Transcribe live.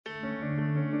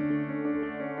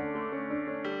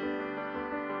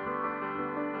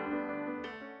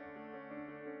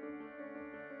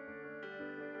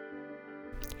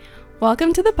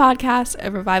Welcome to the podcast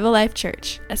of Revival Life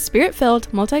Church, a spirit-filled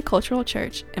multicultural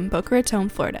church in Boca Raton,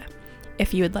 Florida.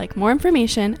 If you would like more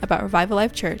information about Revival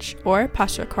Life Church or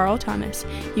Pastor Carl Thomas,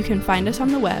 you can find us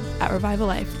on the web at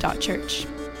revivallife.church.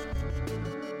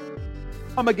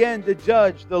 Come again to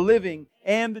judge the living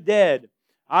and the dead.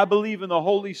 I believe in the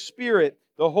Holy Spirit,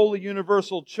 the Holy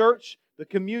Universal Church, the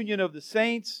communion of the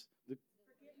saints, the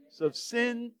forgiveness of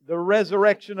sin, the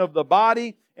resurrection of the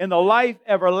body, and the life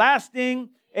everlasting.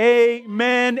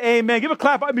 Amen, amen. Give a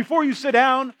clap before you sit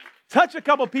down. Touch a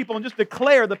couple people and just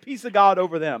declare the peace of God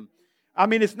over them. I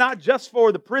mean, it's not just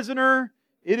for the prisoner.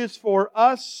 It is for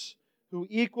us who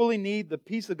equally need the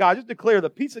peace of God. Just declare the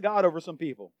peace of God over some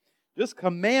people. Just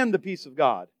command the peace of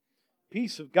God.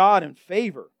 Peace of God and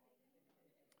favor.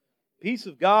 Peace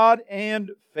of God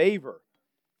and favor.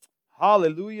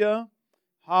 Hallelujah.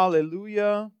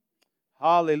 Hallelujah.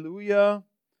 Hallelujah.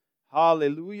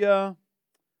 Hallelujah.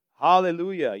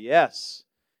 Hallelujah. Yes.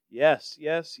 Yes,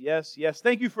 yes, yes, yes.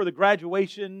 Thank you for the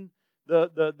graduation,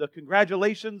 the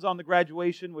congratulations on the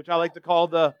graduation, which I like to call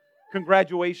the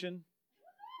congratulation.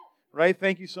 Right?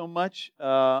 Thank you so much.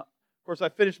 Of course, I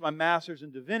finished my master's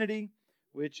in divinity,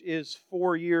 which is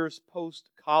 4 years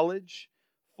post-college,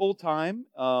 full-time.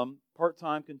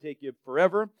 Part-time can take you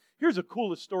forever. Here's the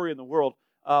coolest story in the world.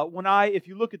 If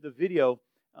you look at the video,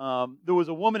 there was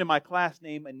a woman in my class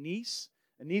named Anise.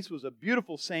 Anise was a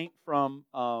beautiful saint from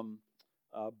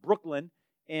Brooklyn,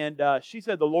 and she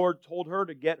said the Lord told her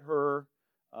to get her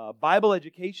Bible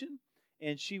education,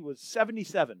 and she was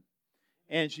 77.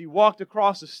 And she walked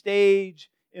across the stage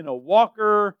in a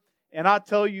walker, and I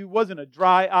tell you, wasn't a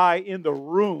dry eye in the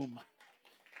room.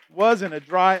 Wasn't a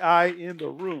dry eye in the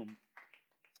room.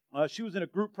 She was in a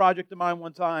group project of mine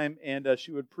one time, and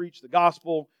she would preach the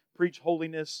gospel, preach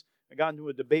holiness. I got into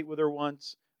a debate with her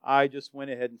once. I just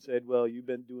went ahead and said, well, you've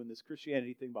been doing this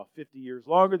Christianity thing about 50 years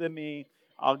longer than me.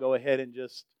 I'll go ahead and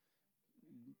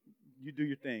you do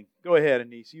your thing. Go ahead,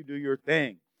 Anise, you do your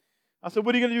thing. I said,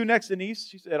 what are you going to do next, Anise?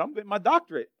 She said, I'm getting my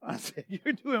doctorate. I said,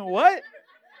 you're doing what?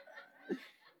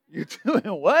 You're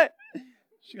doing what?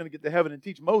 She's going to get to heaven and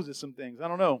teach Moses some things. I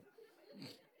don't know.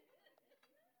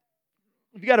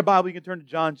 If you got a Bible, you can turn to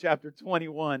John chapter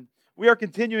 21. We are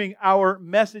continuing our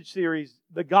message series,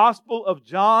 The Gospel of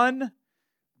John.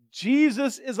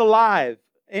 Jesus is alive.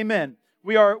 Amen.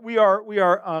 We are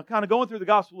kind of going through the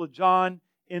Gospel of John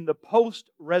in the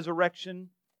post-resurrection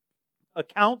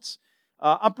accounts.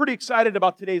 I'm pretty excited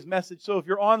about today's message. So if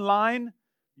you're online,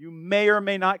 you may or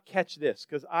may not catch this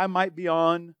because I might be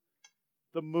on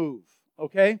the move.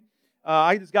 Okay?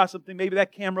 I just got something. Maybe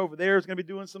that camera over there is going to be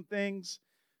doing some things.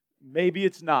 Maybe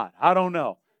it's not. I don't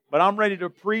know. But I'm ready to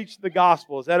preach the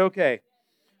gospel. Is that okay?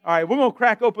 All right. We're going to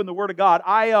crack open the Word of God.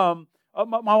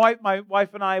 My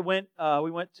wife and I went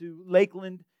to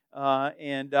Lakeland,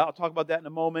 and I'll talk about that in a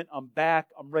moment. I'm back.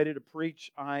 I'm ready to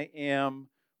preach. I am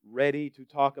ready to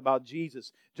talk about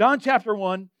Jesus. John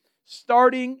 21,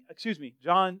 starting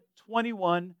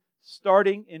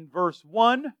in verse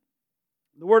 1.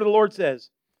 The word of the Lord says,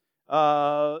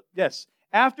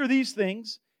 after these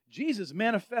things, Jesus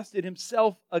manifested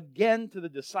himself again to the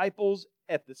disciples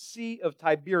at the Sea of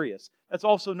Tiberias. That's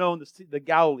also known as the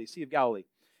Galilee, Sea of Galilee.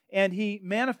 And he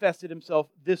manifested himself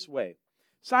this way.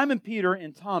 Simon Peter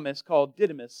and Thomas, called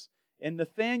Didymus, and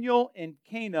Nathanael of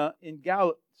Cana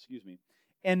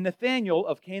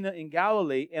in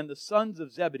Galilee, and the sons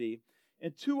of Zebedee,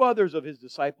 and 2 others of his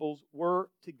disciples were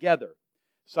together.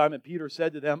 Simon Peter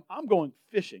said to them, I'm going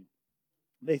fishing.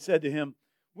 They said to him,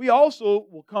 we also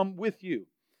will come with you.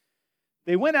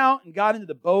 They went out and got into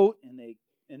the boat,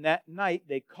 and that night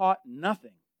they caught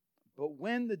nothing. But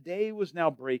when the day was now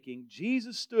breaking,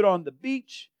 Jesus stood on the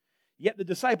beach, yet the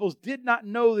disciples did not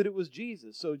know that it was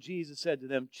Jesus. So Jesus said to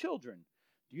them, children,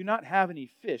 do you not have any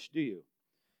fish, do you?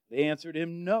 They answered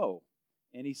him, no.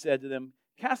 And he said to them,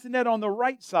 cast the net on the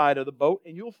right side of the boat,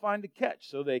 and you'll find a catch.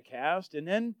 So they cast, and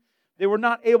then they were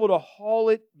not able to haul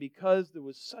it because there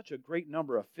was such a great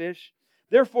number of fish.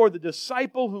 Therefore, the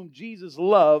disciple whom Jesus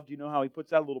loved, you know how he puts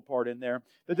that little part in there,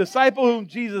 the disciple whom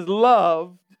Jesus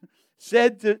loved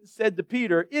said to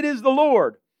Peter, it is the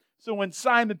Lord. So when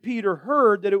Simon Peter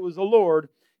heard that it was the Lord,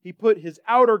 he put his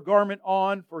outer garment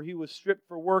on, for he was stripped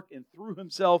for work, and threw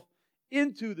himself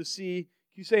into the sea.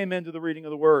 Can you say amen to the reading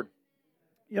of the word?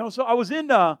 So I was in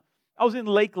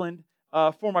Lakeland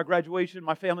for my graduation.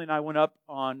 My family and I went up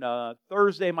on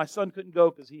Thursday. My son couldn't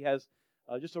go because he has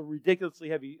just a ridiculously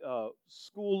heavy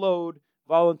school load,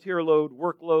 volunteer load,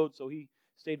 workload. So he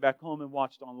stayed back home and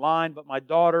watched online. But my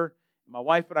daughter, my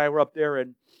wife and I were up there,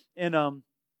 and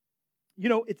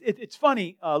it's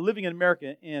funny living in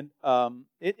America, and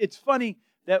it's funny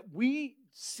that we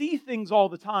see things all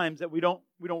the time that we don't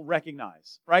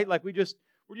recognize, right? Like we're just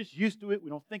used to it. We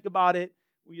don't think about it.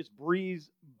 We just breeze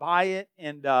by it.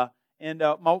 And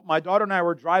my daughter and I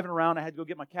were driving around. I had to go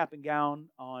get my cap and gown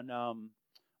on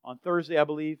Thursday, I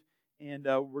believe. And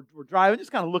we're driving,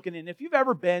 just kind of looking in. If you've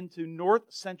ever been to North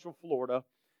Central Florida,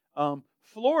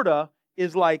 Florida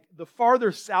is like the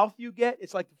farther south you get,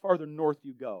 it's like the farther north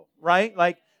you go, right?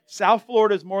 Like South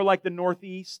Florida is more like the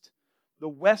Northeast. The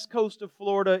west coast of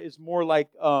Florida is more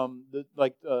like the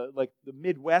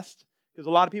Midwest, because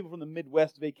a lot of people from the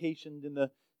Midwest vacationed in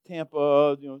the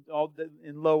Tampa,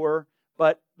 in lower.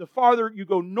 But the farther you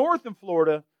go north in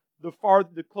Florida,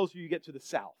 the closer you get to the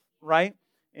south, right?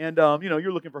 And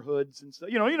you're looking for hoods and stuff.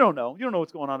 You don't know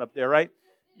what's going on up there, right?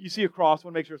 You see a cross,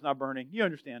 want to make sure it's not burning. You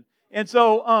understand. And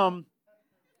so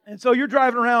you're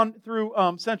driving around through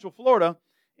Central Florida,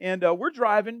 and we're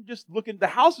driving, just looking. The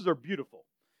houses are beautiful.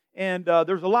 And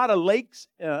there's a lot of lakes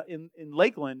in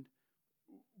Lakeland,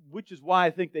 which is why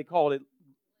I think they called it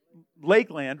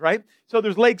Lakeland, right? So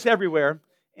there's lakes everywhere,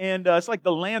 and it's like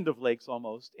the land of lakes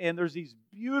almost. And there's these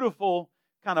beautiful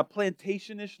kind of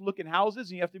plantation-ish looking houses,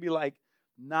 and you have to be like,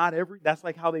 that's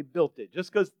like how they built it.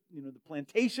 Just because the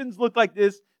plantations look like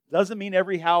this doesn't mean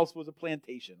every house was a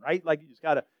plantation, right? Like you just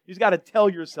gotta tell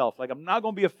yourself, like, I'm not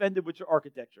going to be offended with your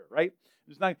architecture, right?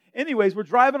 Anyways, we're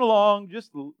driving along,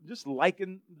 just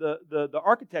liking the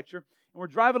architecture, and we're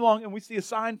driving along, and we see a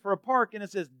sign for a park, and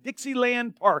it says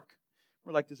Dixieland Park.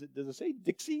 We're like, does it say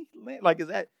Dixieland? Like, is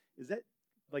that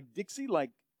like Dixie,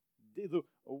 like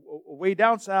away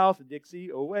down south, Dixie,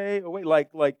 away,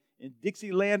 like in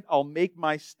Dixieland, I'll make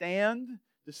my stand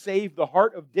to save the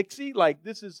heart of Dixie. Like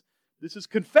this is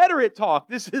Confederate talk.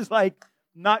 This is like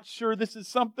not sure this is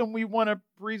something we want to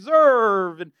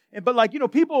preserve,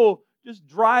 but people just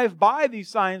drive by these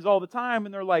signs all the time,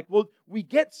 and they're like, well, we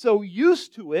get so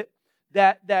used to it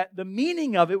that the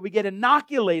meaning of it, we get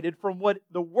inoculated from what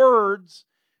the words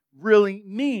really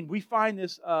mean. We find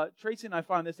this, Tracy and I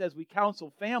find this as we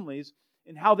counsel families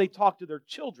in how they talk to their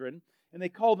children, and they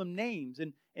call them names.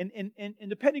 And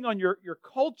depending on your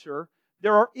culture,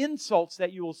 there are insults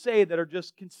that you will say that are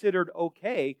just considered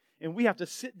okay, and we have to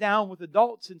sit down with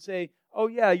adults and say, oh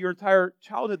yeah, your entire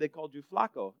childhood they called you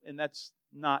flaco, and that's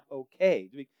not okay.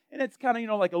 And it's kind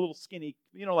of, like a little skinny,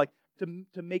 like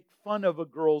to make fun of a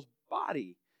girl's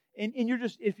body. And you're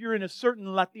just, if you're in a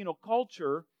certain Latino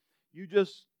culture, you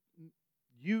just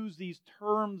use these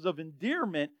terms of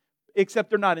endearment, except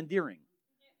they're not endearing.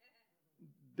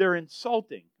 They're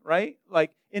insulting, right?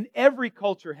 Like, in every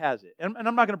culture has it. And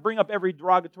I'm not going to bring up every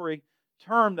derogatory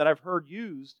term that I've heard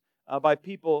used by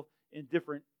people in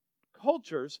different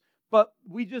cultures, but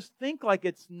we just think like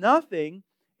it's nothing,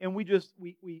 and we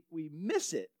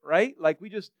miss it, right? Like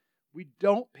we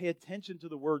don't pay attention to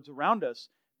the words around us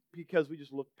because we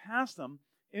just look past them.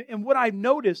 And what I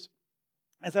noticed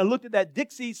as I looked at that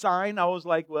Dixie sign, I was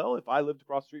like, well, if I lived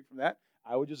across the street from that,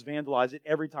 I would just vandalize it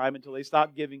every time until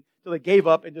they gave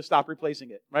up and just stopped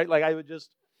replacing it, right? Like I would just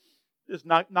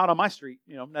not on my street,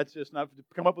 that's just not,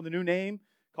 come up with a new name,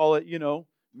 call it,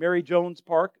 Mary Jones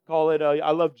Park, call it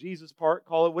I Love Jesus Park,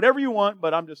 call it whatever you want,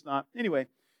 but I'm just not. Anyway,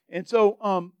 and so,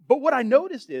 but what I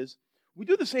noticed is we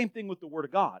do the same thing with the Word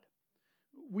of God.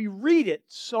 We read it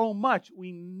so much,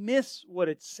 we miss what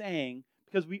it's saying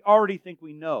because we already think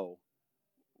we know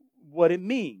what it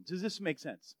means. Does this make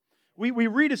sense? We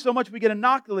read it so much, we get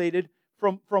inoculated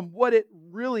from what it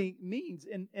really means.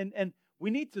 And we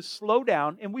need to slow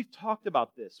down, and we've talked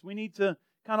about this. We need to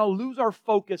kind of lose our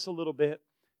focus a little bit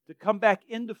to come back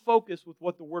into focus with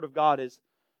what the Word of God is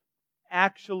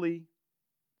actually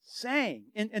saying.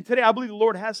 And today I believe the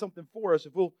Lord has something for us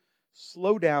if we'll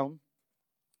slow down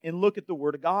and look at the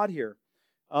Word of God here.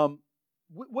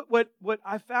 What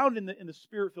I found in the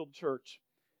Spirit-filled church,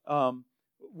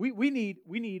 we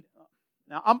need.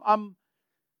 Now I'm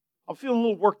feeling a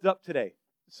little worked up today,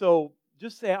 so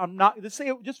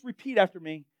just repeat after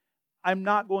me. I'm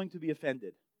not going to be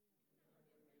offended.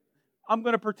 I'm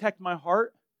going to protect my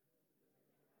heart,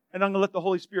 and I'm going to let the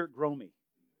Holy Spirit grow me.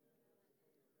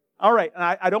 All right, and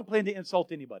I don't plan to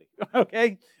insult anybody,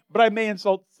 okay? But I may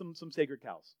insult some sacred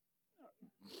cows,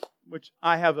 which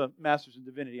I have a master's in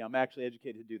divinity. I'm actually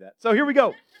educated to do that. So here we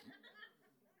go.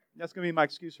 That's going to be my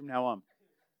excuse from now on.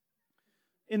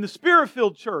 In the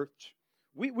Spirit-filled church,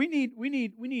 we need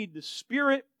the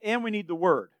Spirit and we need the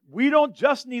Word. We don't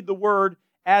just need the Word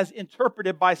as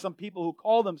interpreted by some people who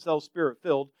call themselves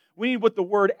Spirit-filled. We need what the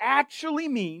Word actually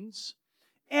means,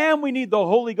 and we need the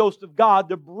Holy Ghost of God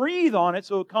to breathe on it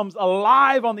so it comes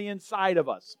alive on the inside of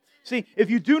us. See, if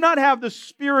you do not have the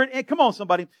Spirit, come on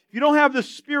somebody, if you don't have the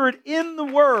Spirit in the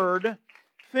Word,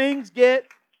 things get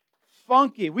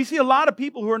funky. We see a lot of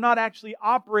people who are not actually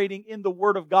operating in the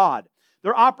Word of God.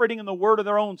 They're operating in the word of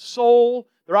their own soul.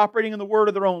 They're operating in the word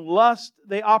of their own lust.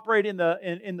 They operate in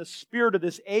the spirit of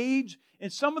this age.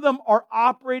 And some of them are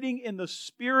operating in the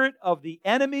spirit of the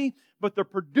enemy, but they're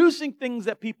producing things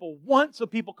that people want, so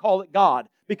people call it God,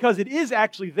 because it is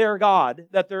actually their God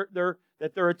that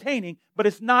they're attaining, but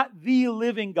it's not the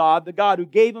living God, the God who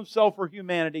gave Himself for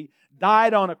humanity,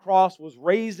 died on a cross, was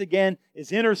raised again,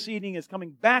 is interceding, is coming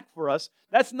back for us.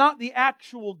 That's not the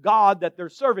actual God that they're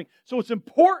serving. So it's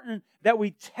important that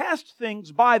we test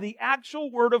things by the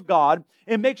actual Word of God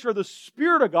and make sure the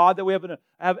Spirit of God, that we have an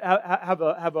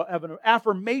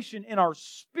affirmation in our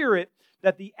spirit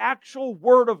that the actual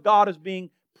Word of God is being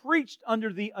preached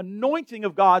under the anointing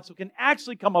of God so it can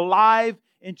actually come alive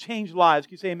and change lives.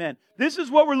 Can you say amen? This is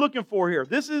what we're looking for here.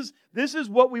 This is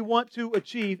what we want to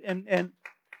achieve. And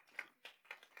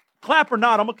clap or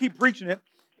not, I'm going to keep preaching it.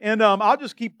 And I'll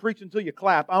just keep preaching until you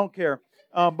clap. I don't care.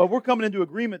 But we're coming into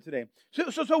agreement today.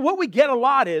 So what we get a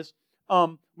lot is,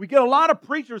 we get a lot of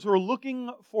preachers who are looking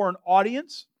for an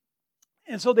audience.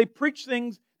 And so they preach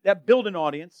things that build an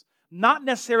audience, not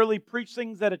necessarily preach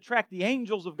things that attract the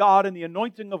angels of God and the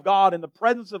anointing of God and the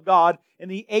presence of God and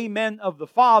the amen of the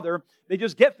Father. They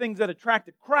just get things that attract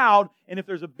a crowd. And if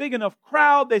there's a big enough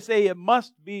crowd, they say it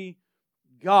must be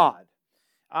God.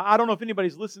 I don't know if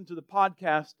anybody's listened to the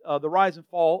podcast, The Rise and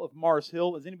Fall of Mars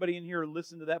Hill. Has anybody in here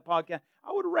listened to that podcast?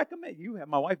 I would recommend you have.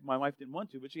 My wife didn't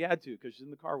want to, but she had to because she's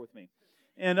in the car with me.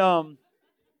 And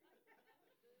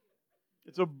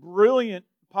it's a brilliant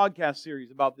podcast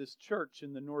series about this church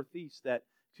in the Northwest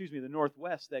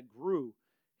that grew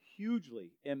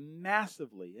hugely and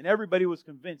massively. And everybody was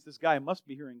convinced this guy must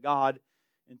be hearing God,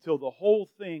 until the whole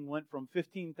thing went from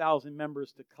 15,000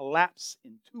 members to collapse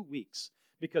in 2 weeks.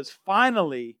 Because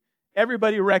finally,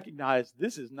 everybody recognized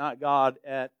this is not God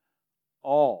at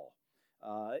all.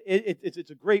 It's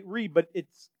a great read, but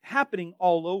it's happening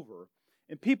all over.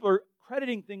 And people are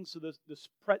crediting things to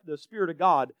the Spirit of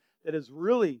God that is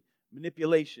really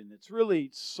manipulation. It's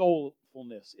really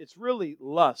soulfulness. It's really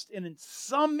lust. And in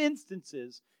some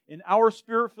instances, in our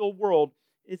spirit-filled world,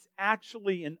 it's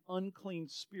actually an unclean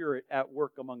spirit at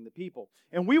work among the people.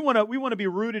 And we want to be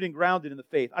rooted and grounded in the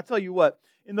faith. I tell you what,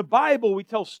 in the Bible we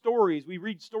tell stories. We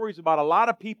read stories about a lot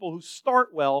of people who start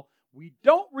well. We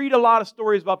don't read a lot of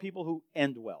stories about people who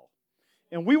end well.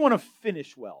 And we want to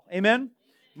finish well. Amen?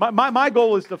 My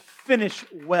goal is to finish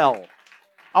well.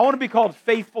 I want to be called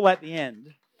faithful at the end,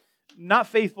 not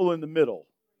faithful in the middle.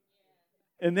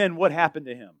 And then what happened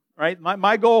to him, right?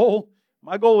 My goal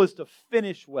is to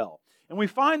finish well. And we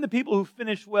find the people who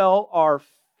finish well are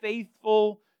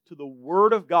faithful to the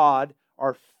Word of God,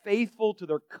 are faithful to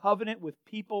their covenant with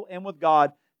people and with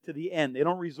God to the end. They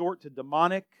don't resort to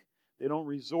demonic. They don't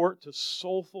resort to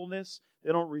soulfulness.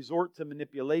 They don't resort to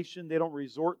manipulation. They don't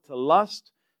resort to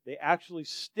lust. They actually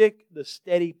stick the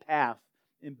steady path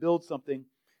and build something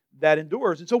that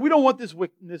endures. And so we don't want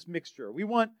this mixture. We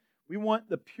want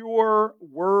the pure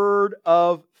word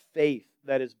of faith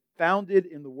that is founded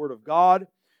in the Word of God.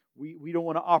 We don't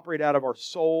want to operate out of our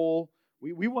soul.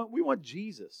 We want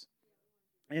Jesus.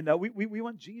 And we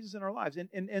want Jesus in our lives.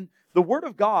 And the Word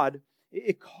of God,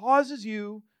 it causes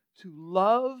you to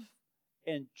love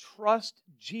and trust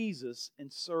Jesus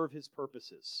and serve His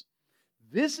purposes.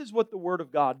 This is what the Word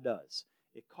of God does.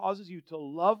 It causes you to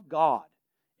love God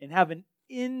and have an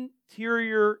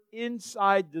interior,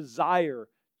 inside desire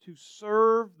to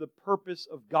serve the purpose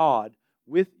of God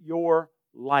with your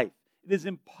life. It is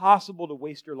impossible to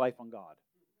waste your life on God.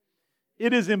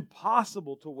 It is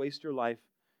impossible to waste your life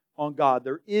on God.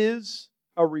 There is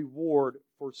a reward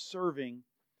for serving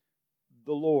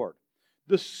the Lord.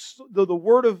 The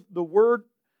word of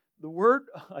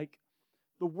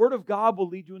God will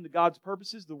lead you into God's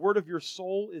purposes. The word of your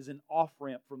soul is an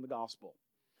off-ramp from the gospel.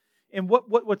 And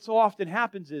what so often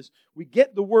happens is we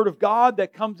get the Word of God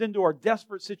that comes into our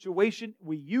desperate situation.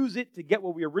 We use it to get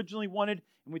what we originally wanted,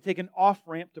 and we take an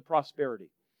off-ramp to prosperity.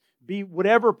 Be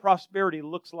whatever prosperity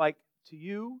looks like to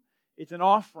you, it's an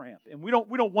off-ramp. And we don't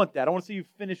want that. I want to see you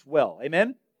finish well.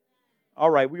 Amen? All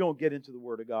right, we're going to get into the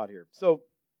Word of God here. So,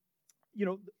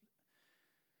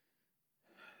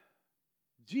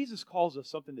 Jesus calls us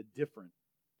something different.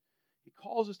 He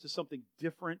calls us to something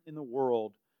different in the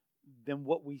world than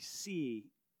what we see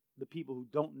the people who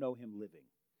don't know Him living.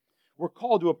 We're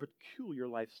called to a peculiar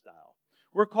lifestyle.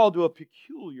 We're called to a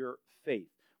peculiar faith.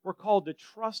 We're called to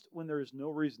trust when there is no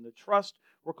reason to trust.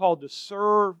 We're called to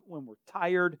serve when we're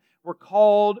tired. We're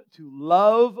called to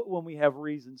love when we have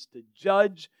reasons to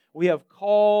judge. We're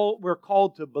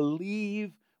called to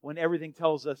believe when everything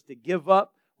tells us to give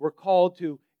up. We're called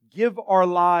to give our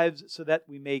lives so that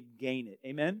we may gain it.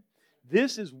 Amen?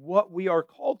 This is what we are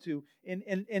called to.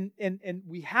 And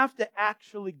we have to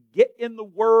actually get in the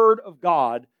Word of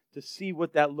God to see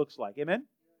what that looks like. Amen?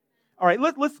 All right,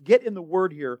 let's get in the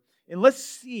Word here. And let's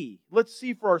see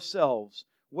for ourselves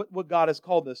what God has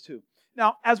called us to.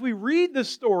 Now, as we read this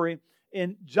story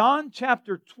in John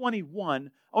chapter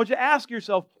 21, I want you to ask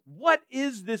yourself, what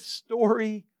is this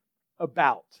story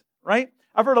about? Right?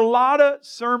 I've heard a lot of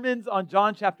sermons on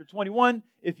John chapter 21.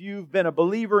 If you've been a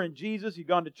believer in Jesus, you've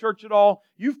gone to church at all,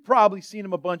 you've probably seen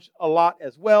him a lot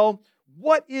as well.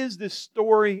 What is this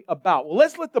story about? Well,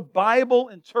 let's let the Bible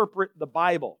interpret the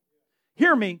Bible.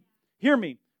 Hear me.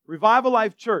 Revival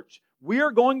Life Church, we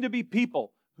are going to be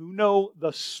people who know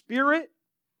the Spirit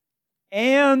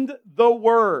and the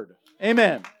Word.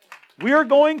 Amen. We are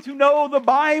going to know the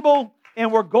Bible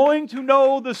and we're going to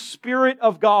know the Spirit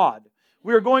of God.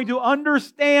 We are going to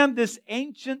understand this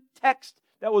ancient text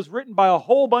that was written by a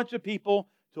whole bunch of people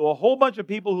to a whole bunch of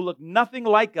people who look nothing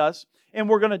like us. And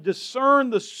we're going to discern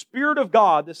the Spirit of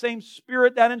God, the same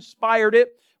Spirit that inspired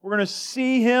it. We're going to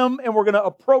see Him and we're going to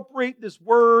appropriate this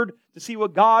Word to see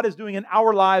what God is doing in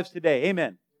our lives today.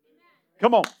 Amen.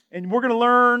 Come on. And we're going to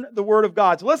learn the Word of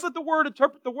God. So let's let the Word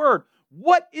interpret the Word.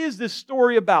 What is this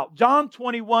story about? John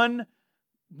 21,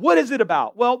 what is it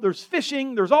about? Well, there's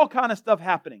fishing. There's all kind of stuff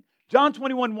happening. John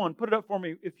 21:1, put it up for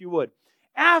me if you would.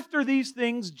 After these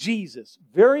things, Jesus,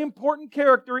 very important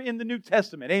character in the New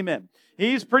Testament. Amen.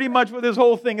 He's pretty much what this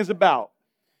whole thing is about.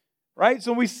 Right?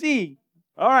 So we see,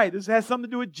 all right, this has something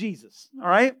to do with Jesus. All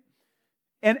right?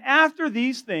 And after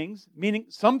these things, meaning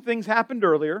some things happened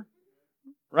earlier,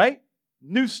 right?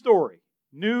 New story,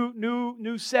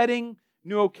 new setting,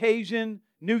 new occasion,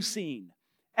 new scene.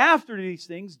 After these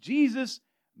things, Jesus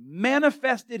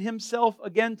manifested Himself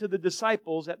again to the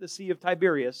disciples at the Sea of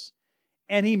Tiberias,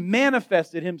 and He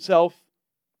manifested Himself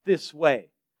this way.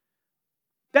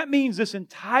 That means this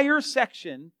entire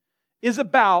section is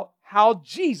about how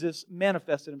Jesus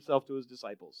manifested Himself to His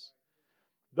disciples.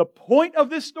 The point of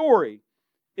this story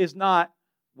is not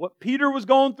what Peter was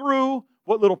going through,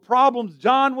 what little problems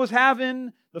John was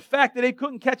having, the fact that they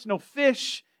couldn't catch no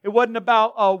fish. It wasn't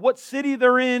about what city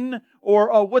they're in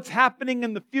or what's happening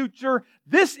in the future.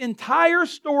 This entire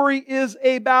story is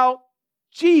about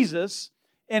Jesus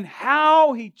and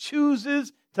how He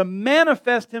chooses to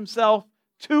manifest Himself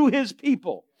to His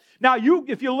people. Now,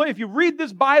 if you read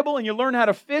this Bible and you learn how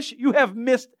to fish, you have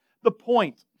missed the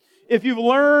point. If you've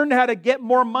learned how to get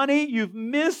more money, you've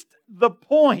missed the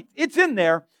point. It's in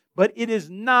there, but it is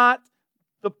not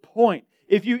the point.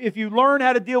 If you learn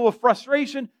how to deal with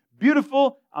frustration,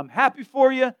 beautiful, I'm happy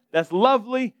for you, that's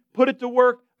lovely, put it to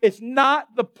work. It's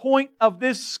not the point of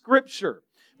this scripture.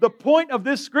 The point of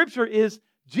this scripture is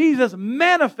Jesus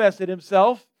manifested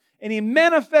Himself, and He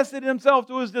manifested Himself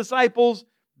to His disciples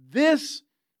this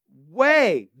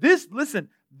way. This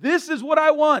is what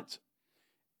I want.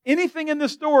 Anything in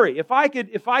this story, if I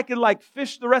could like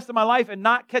fish the rest of my life and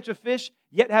not catch a fish,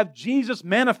 yet have Jesus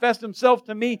manifest Himself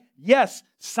to me, yes,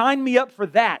 sign me up for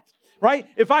that. Right?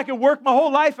 If I could work my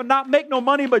whole life and not make no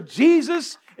money, but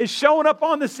Jesus is showing up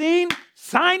on the scene,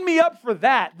 sign me up for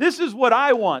that. This is what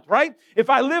I want, right? If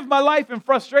I live my life in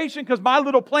frustration because my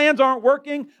little plans aren't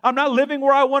working, I'm not living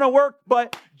where I want to work,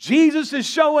 but Jesus is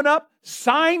showing up,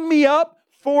 sign me up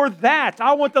for that.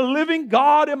 I want the living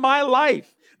God in my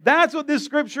life. That's what this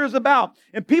scripture is about.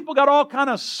 And people got all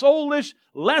kind of soulish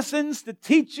lessons to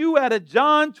teach you out of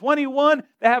John 21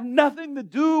 that have nothing to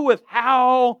do with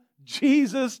how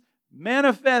Jesus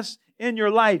manifest in your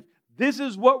life. This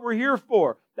is what we're here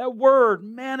for. That word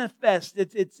manifest,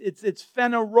 it's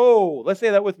phanero. Let's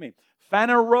say that with me.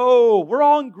 Phanero. We're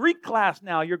all in Greek class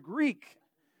now. You're Greek.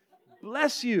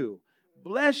 Bless you.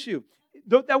 Bless you.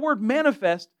 That word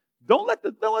manifest, don't let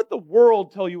the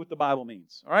world tell you what the Bible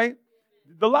means. All right?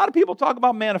 A lot of people talk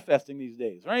about manifesting these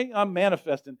days, right? I'm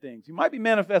manifesting things. You might be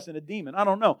manifesting a demon. I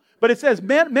don't know. But it says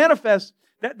manifest.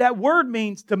 That word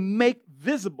means to make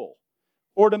visible,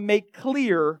 or to make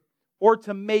clear, or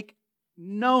to make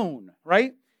known,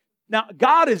 right? Now,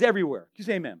 God is everywhere. Can you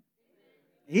say amen?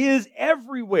 He is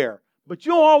everywhere, but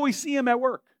you don't always see Him at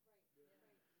work.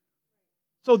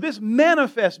 So this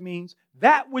manifest means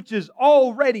that which is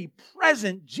already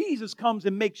present, Jesus comes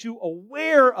and makes you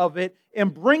aware of it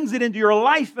and brings it into your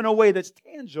life in a way that's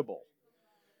tangible.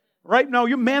 Right now,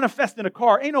 you're manifesting a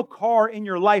car. Ain't no car in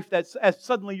your life that's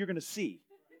suddenly you're going to see.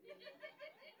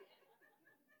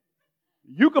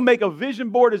 You can make a vision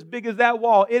board as big as that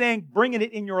wall. It ain't bringing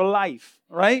it in your life,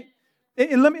 right?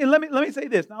 And let me say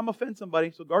this. Now, I'm offending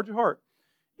somebody, so guard your heart.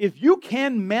 If you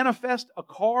can manifest a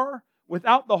car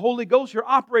Without the Holy Ghost, you're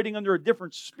operating under a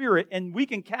different spirit, and we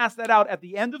can cast that out at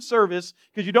the end of service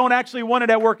because you don't actually want it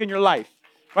at work in your life.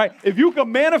 Right? If you can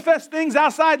manifest things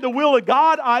outside the will of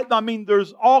God, I mean,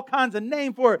 there's all kinds of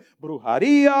names for it.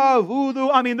 Brujeria, voodoo,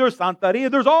 there's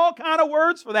Santeria, there's all kind of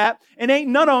words for that, and ain't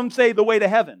none of them say the way to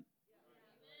heaven.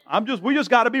 We just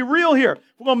got to be real here. If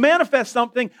we're going to manifest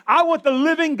something, I want the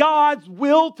living God's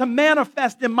will to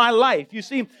manifest in my life. You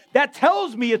see, that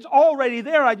tells me it's already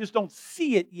there, I just don't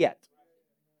see it yet.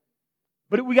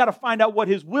 But we got to find out what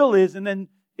His will is, and then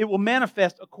it will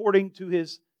manifest according to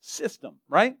His system,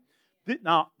 right?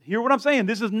 Now, hear what I'm saying.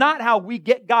 This is not how we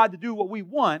get God to do what we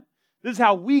want. This is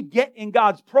how we get in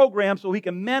God's program so He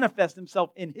can manifest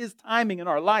Himself in His timing in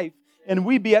our life, and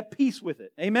we be at peace with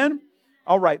it. Amen?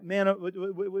 All right, man, what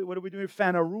are we doing?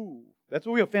 Phaneroo. That's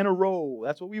what we have. Phanero.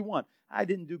 That's what we want. I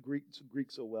didn't do Greek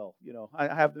so well.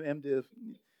 I have the MDiv.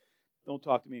 Don't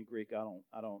talk to me in Greek.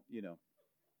 I don't.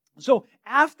 So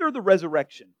after the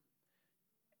resurrection,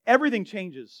 everything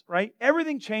changes, right?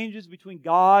 Everything changes between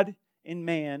God and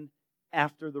man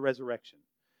after the resurrection.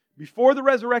 Before the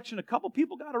resurrection, a couple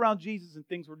people got around Jesus and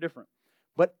things were different.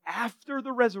 But after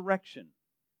the resurrection,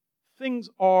 things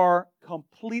are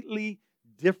completely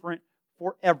different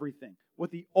for everything.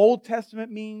 What the Old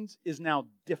Testament means is now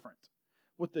different.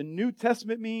 What the New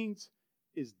Testament means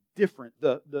is different,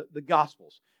 the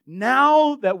Gospels.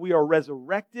 Now that we are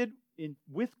resurrected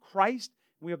with Christ,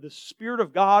 we have the Spirit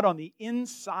of God on the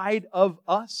inside of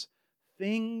us,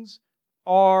 things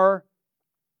are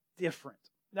different.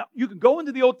 Now, you can go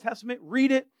into the Old Testament,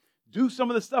 read it, do some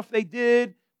of the stuff they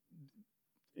did,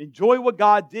 enjoy what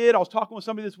God did. I was talking with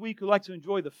somebody this week who likes to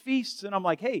enjoy the feasts, and I'm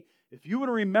like, hey, if you want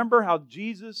to remember how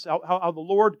the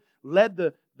Lord led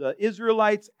the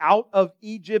Israelites out of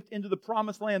Egypt into the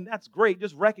Promised Land, that's great.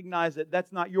 Just recognize that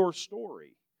that's not your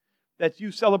story. That's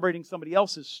you celebrating somebody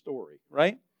else's story,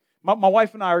 right? My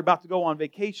wife and I are about to go on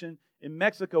vacation in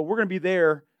Mexico. We're going to be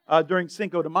there during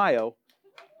Cinco de Mayo.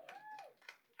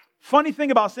 Funny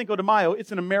thing about Cinco de Mayo,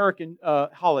 it's an American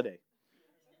holiday.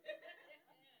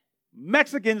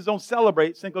 Mexicans don't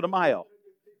celebrate Cinco de Mayo.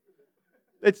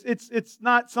 It's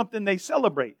not something they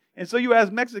celebrate. And so you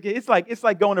ask Mexican, it's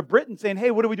like going to Britain saying, hey,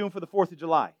 what are we doing for the 4th of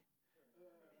July?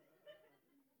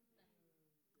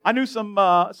 I knew some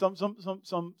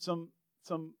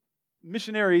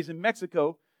missionaries in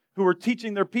Mexico who were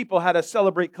teaching their people how to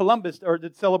celebrate Columbus or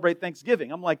to celebrate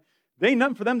Thanksgiving. I'm like, there ain't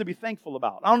nothing for them to be thankful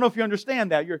about. I don't know if you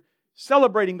understand that. You're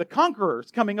celebrating the conquerors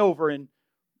coming over and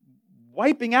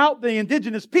wiping out the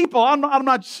indigenous people. I'm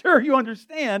not sure you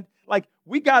understand. Like,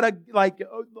 we gotta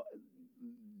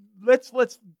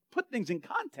let's put things in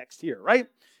context here, right?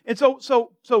 And so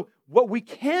what we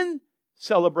can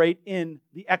celebrate in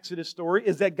the Exodus story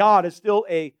is that God is still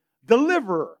a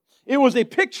deliverer. It was a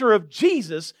picture of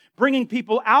Jesus bringing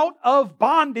people out of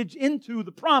bondage into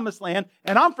the Promised Land,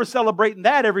 and I'm for celebrating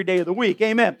that every day of the week.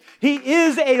 Amen. He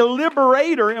is a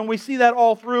liberator, and we see that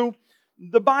all through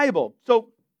the Bible.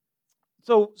 So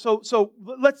let's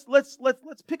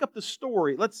pick up the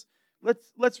story. Let's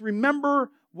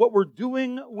remember what we're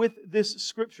doing with this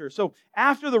scripture. So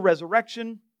after the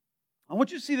resurrection, I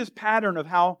want you to see this pattern of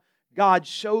how God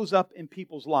shows up in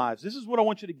people's lives. This is what I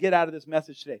want you to get out of this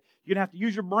message today. You're going to have to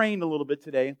use your brain a little bit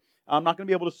today. I'm not going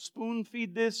to be able to spoon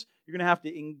feed this. You're going to have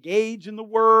to engage in the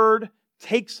Word,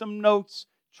 take some notes,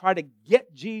 try to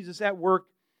get Jesus at work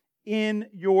in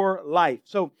your life.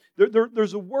 So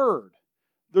there's a word.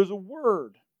 There's a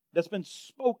word that's been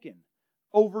spoken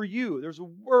over you. There's a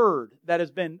word that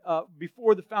has been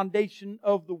before the foundation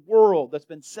of the world that's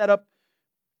been set up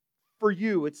for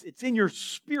you. It's in your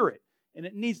spirit. And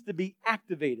it needs to be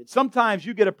activated. Sometimes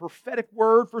you get a prophetic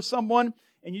word for someone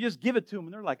and you just give it to them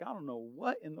and they're like, I don't know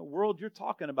what in the world you're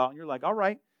talking about. And you're like, all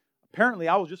right, apparently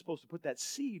I was just supposed to put that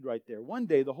seed right there. One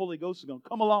day the Holy Ghost is going to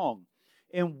come along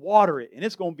and water it. And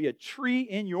it's going to be a tree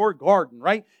in your garden,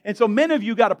 right? And so many of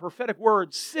you got a prophetic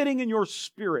word sitting in your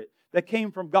spirit that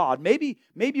came from God. Maybe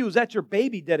it was at your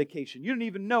baby dedication. You didn't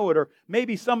even know it. Or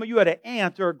maybe some of you had an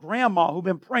aunt or a grandma who've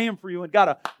been praying for you and got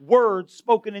a word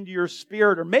spoken into your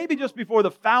spirit. Or maybe just before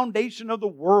the foundation of the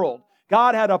world,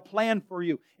 God had a plan for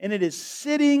you. And it is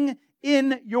sitting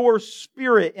in your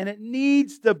spirit. And it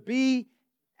needs to be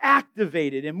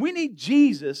activated. And we need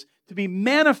Jesus to be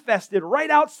manifested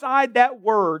right outside that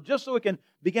word just so it can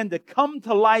begin to come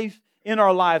to life in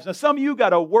our lives. Now, some of you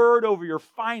got a word over your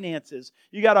finances.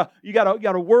 You got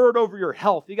a word over your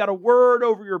health. You got a word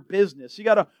over your business. You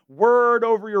got a word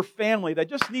over your family that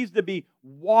just needs to be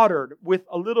watered with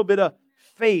a little bit of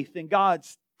faith in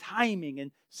God's timing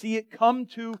and see it come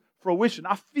to fruition.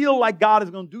 I feel like God is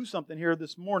going to do something here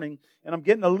this morning, and I'm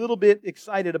getting a little bit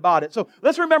excited about it. So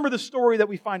let's remember the story that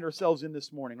we find ourselves in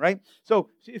this morning, right? So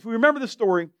if we remember the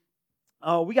story,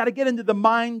 we got to get into the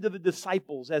mind of the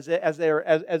disciples as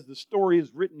the story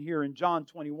is written here in John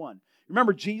 21.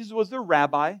 Remember, Jesus was their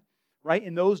rabbi, right?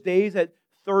 In those days, at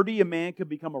 30, a man could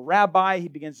become a rabbi. He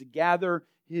begins to gather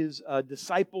his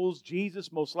disciples.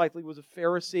 Jesus most likely was a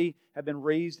Pharisee, had been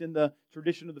raised in the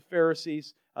tradition of the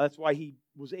Pharisees. That's why he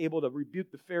was able to rebuke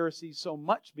the Pharisees so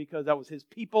much, because that was his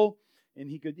people, and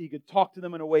he could talk to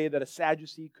them in a way that a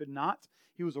Sadducee could not.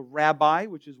 He was a rabbi,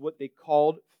 which is what they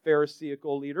called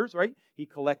Pharisaical leaders, right? He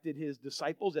collected his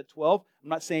disciples at 12. I'm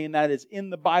not saying that is in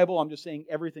the Bible. I'm just saying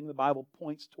everything in the Bible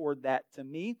points toward that to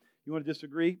me. You want to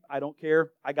disagree? I don't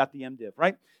care. I got the MDiv,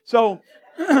 right? So,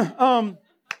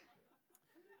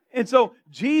 and so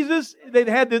Jesus, they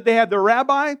had the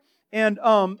rabbi,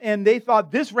 and they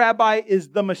thought this rabbi is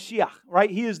the Mashiach, right?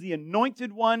 He is the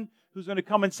anointed one who's going to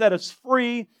come and set us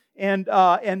free. And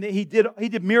he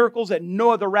did miracles that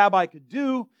no other rabbi could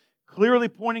do, clearly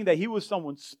pointing that he was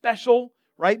someone special,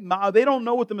 right? They don't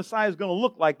know what the Messiah is going to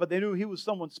look like, but they knew he was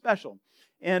someone special.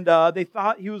 And they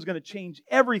thought he was going to change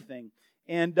everything.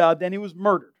 And then he was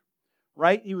murdered,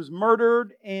 right? He was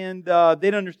murdered, and they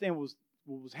didn't understand what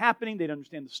was happening. They didn't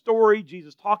understand the story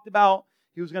Jesus talked about.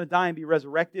 He was going to die and be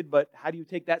resurrected, but how do you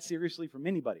take that seriously from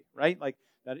anybody, right? Like,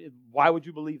 why would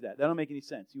you believe that? That don't make any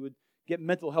sense. You would get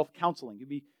mental health counseling. You'd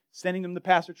be sending them to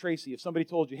Pastor Tracy. If somebody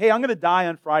told you, hey, I'm going to die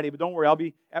on Friday, but don't worry, I'll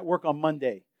be at work on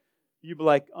Monday. You'd be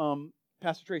like,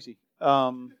 Pastor Tracy,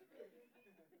 do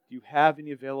you have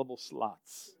any available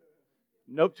slots?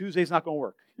 Nope, Tuesday's not going to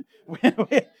work.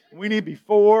 We need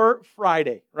before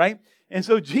Friday, right? And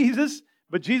so Jesus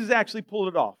actually pulled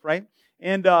it off, right?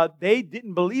 And they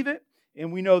didn't believe it.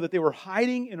 And we know that they were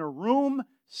hiding in a room,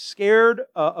 scared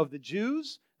of the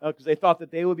Jews, because they thought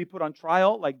that they would be put on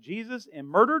trial like Jesus and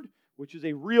murdered, which is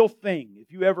a real thing.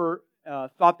 If you ever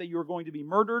thought that you were going to be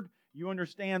murdered, you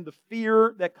understand the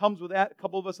fear that comes with that. A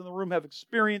couple of us in the room have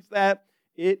experienced that.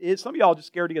 Some of y'all are just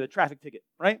scared to get a traffic ticket,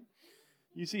 right?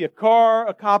 You see a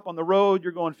cop on the road,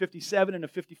 you're going 57 and a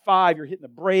 55, you're hitting the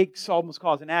brakes, almost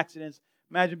causing accidents.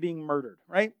 Imagine being murdered,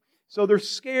 right? So they're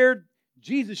scared.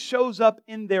 Jesus shows up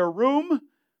in their room,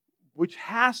 which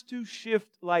has to shift,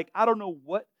 I don't know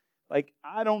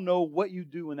what you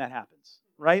do when that happens,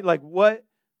 right? Like, what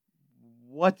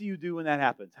do you do when that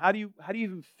happens? How do you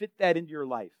even fit that into your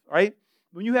life, right?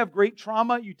 When you have great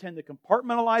trauma, you tend to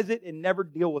compartmentalize it and never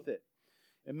deal with it.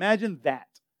 Imagine that.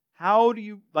 How do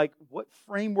you, what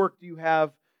framework do you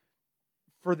have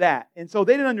for that? And so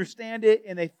they didn't understand it,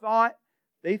 and they thought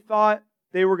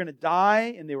they were going to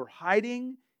die, and they were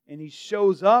hiding, and he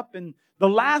shows up. And the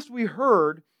last we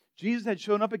heard, Jesus had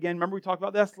shown up again. Remember we talked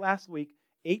about this last week.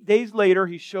 8 days later,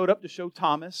 he showed up to show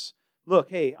Thomas, look,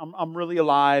 hey, I'm really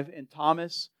alive. And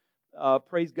Thomas,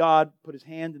 praise God, put his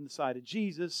hand in the side of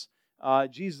Jesus.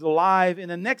 Jesus is alive.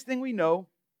 And the next thing we know,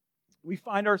 we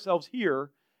find ourselves here,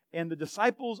 and the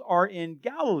disciples are in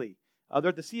Galilee. They're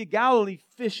at the Sea of Galilee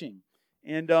fishing.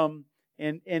 And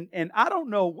I don't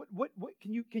know, what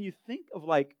can you think of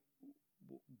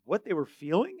what they were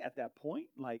feeling at that point?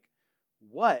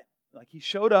 He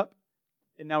showed up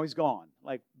and now he's gone.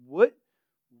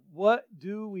 What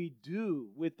do we do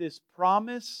with this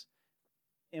promise?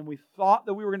 And we thought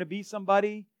that we were going to be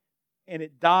somebody, and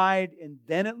it died, and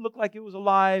then it looked like it was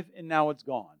alive, and now it's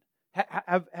gone.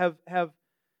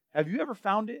 Have you ever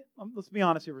found it? Let's be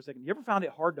honest here for a second. You ever found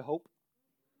it hard to hope?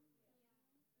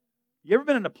 You ever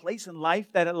been in a place in life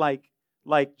that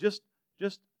it just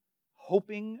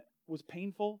hoping was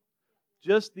painful?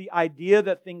 Just the idea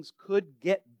that things could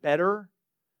get better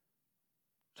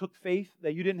took faith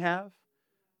that you didn't have?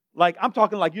 I'm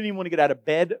talking you didn't even want to get out of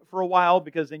bed for a while,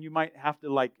 because then you might have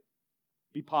to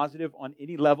be positive on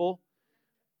any level.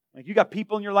 You got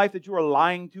people in your life that you are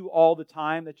lying to all the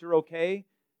time that you're okay,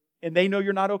 and they know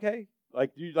you're not okay.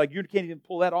 You can't even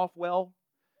pull that off well.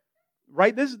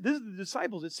 Right? This is the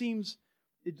disciples. It seems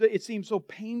so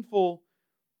painful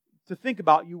to think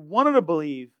about. You wanted to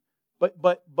believe,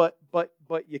 but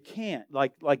you can't.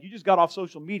 You just got off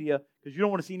social media because you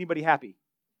don't want to see anybody happy.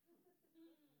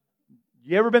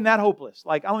 You ever been that hopeless?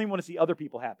 I don't even want to see other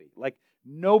people happy.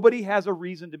 Nobody has a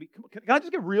reason to be. Can I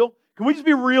just get real? Can we just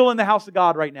be real in the house of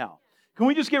God right now? Can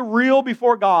we just get real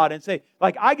before God and say,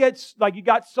 you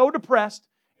got so depressed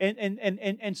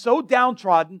and so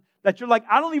downtrodden that you're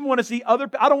I don't even want to see other.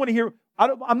 I don't want to hear.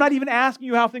 I'm not even asking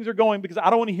you how things are going, because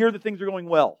I don't want to hear that things are going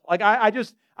well. I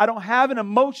don't have an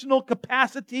emotional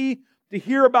capacity to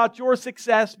hear about your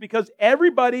success, because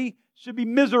everybody should be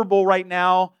miserable right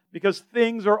now because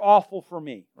things are awful for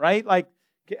me, right?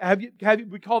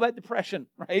 We call that depression,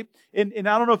 right? And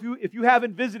I don't know if you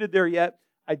haven't visited there yet,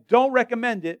 I don't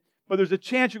recommend it, but there's a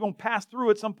chance you're going to pass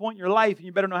through at some point in your life, and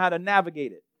you better know how to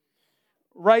navigate it.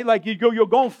 Right? Like you'll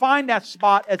go and find that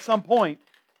spot at some point.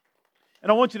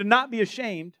 And I want you to not be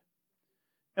ashamed.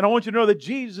 And I want you to know that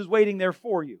Jesus is waiting there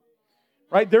for you.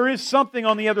 Right? There is something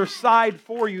on the other side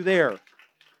for you there.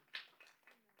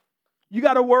 You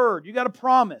got a word. You got a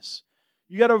promise.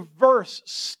 You got a verse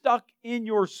stuck in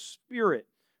your spirit.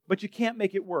 But you can't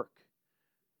make it work.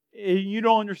 You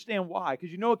don't understand why.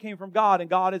 Because you know it came from God and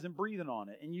God isn't breathing on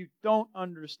it. And you don't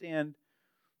understand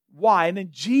why. And then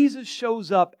Jesus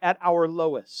shows up at our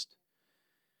lowest.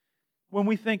 When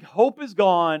we think hope is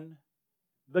gone,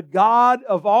 the God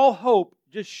of all hope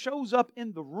just shows up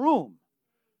in the room.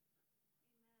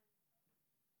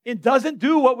 It doesn't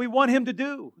do what we want Him to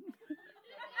do.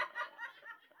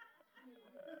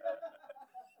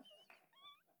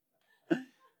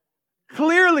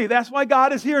 Clearly, that's why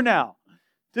God is here now.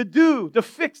 To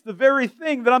fix the very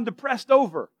thing that I'm depressed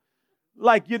over.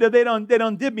 Like, they done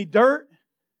did me dirt,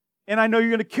 and I know you're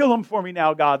going to kill them for me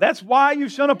now, God. That's why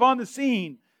you've shown up on the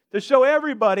scene. To show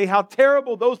everybody how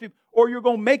terrible those people, or you're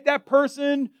going to make that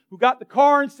person who got the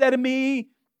car instead of me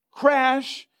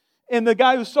crash, and the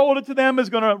guy who sold it to them is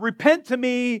going to repent to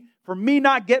me for me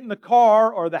not getting the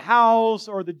car or the house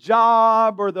or the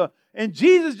job and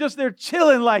Jesus just there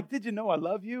chilling like, did you know I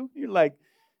love you? You're like,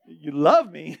 you love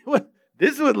me?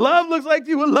 This is what love looks like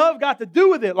to you. What love got to do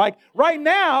with it? Like right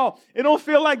now, it don't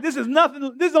feel like this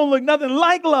don't look nothing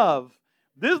like love.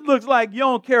 This looks like you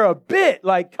don't care a bit.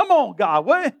 Like, come on, God.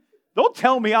 What? Don't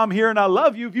tell me I'm here and I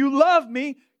love you. If you love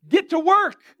me, get to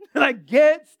work. Like,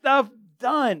 get stuff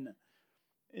done.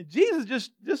 And Jesus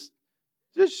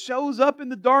just shows up in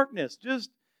the darkness. Just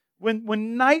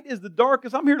when night is the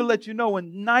darkest, I'm here to let you know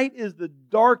when night is the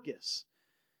darkest,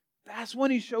 that's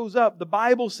when He shows up. The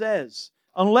Bible says,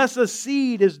 unless a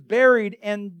seed is buried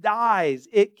and dies,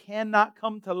 it cannot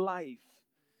come to life.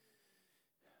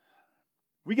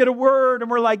 We get a word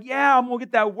and we're like, yeah, I'm going to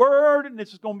get that word and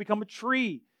it's just going to become a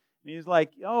tree. And He's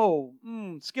like,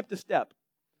 skip the step.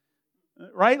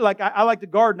 Right? Like I like to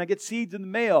garden. I get seeds in the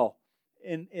mail.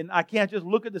 And I can't just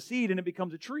look at the seed and it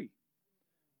becomes a tree.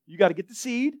 You got to get the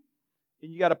seed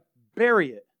and you got to bury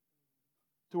it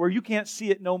to where you can't see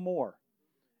it no more.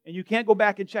 And you can't go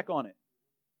back and check on it.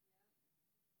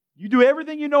 You do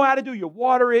everything you know how to do. You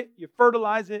water it, you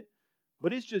fertilize it,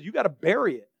 but it's just, you got to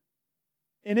bury it.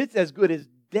 And it's as good as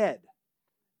dead.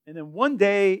 And then one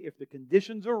day, if the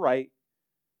conditions are right,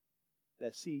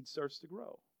 that seed starts to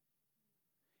grow.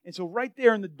 And so right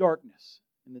there in the darkness,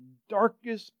 in the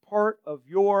darkest part of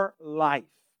your life,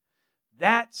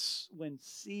 that's when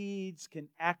seeds can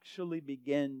actually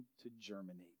begin to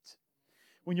germinate.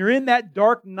 When you're in that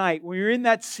dark night, when you're in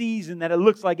that season that it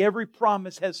looks like every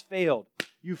promise has failed,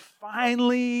 you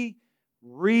finally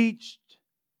reached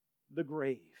the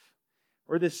grave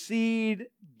where the seed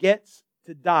gets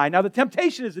to die. Now the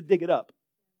temptation is to dig it up.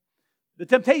 The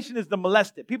temptation is to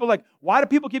molest it. People are like, why do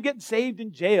people keep getting saved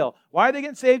in jail? Why are they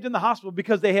getting saved in the hospital?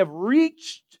 Because they have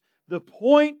reached the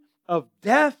point of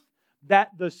death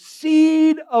that the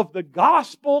seed of the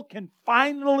gospel can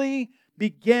finally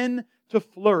begin to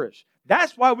flourish.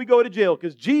 That's why we go to jail,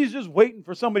 because Jesus is waiting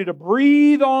for somebody to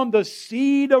breathe on the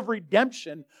seed of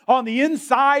redemption on the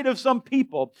inside of some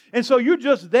people. And so you're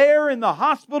just there in the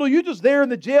hospital, you're just there in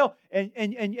the jail, and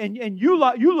you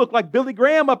look like Billy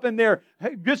Graham up in there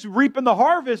just reaping the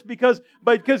harvest because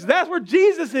that's where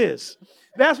Jesus is.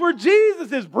 That's where Jesus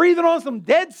is, breathing on some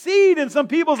dead seed in some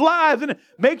people's lives. And it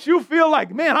makes you feel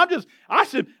like, man, I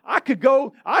should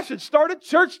start a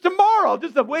church tomorrow.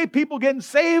 Just the way people getting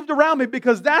saved around me,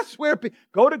 because that's where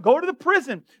go to the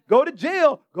prison, go to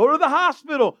jail, go to the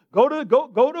hospital, go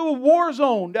to a war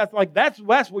zone. That's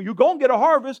where you're going to get a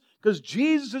harvest, because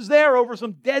Jesus is there over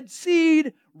some dead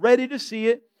seed, ready to see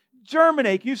it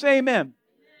germinate. Can you say amen?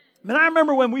 Man, I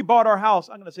remember when we bought our house.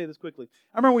 I'm going to say this quickly.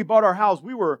 I remember when we bought our house,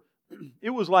 it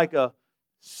was like a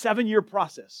 7-year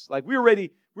process. Like we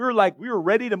were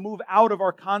ready to move out of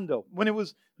our condo. When it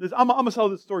was, I'm going to tell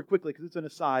this story quickly because it's an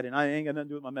aside and I ain't got nothing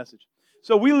to do with my message.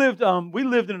 So we lived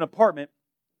in an apartment,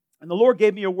 and the Lord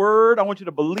gave me a word. I want you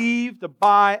to believe to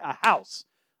buy a house.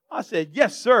 I said,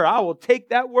 yes, sir, I will take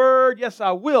that word. Yes,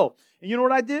 I will. And you know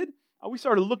what I did? We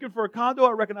started looking for a condo.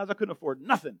 I recognized I couldn't afford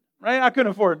nothing, right? I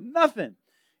couldn't afford nothing.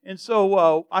 And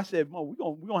so I said, well,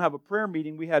 we're gonna have a prayer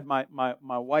meeting. We had my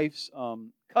wife's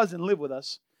cousin live with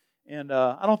us. And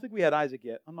I don't think we had Isaac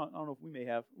yet. I don't know if we may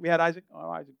have. We had Isaac. Oh,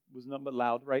 Isaac was nothing but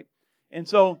loud, right? And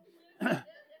so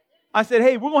I said,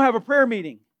 hey, we're going to have a prayer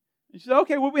meeting. And she said,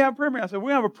 okay, well, we have a prayer meeting. I said,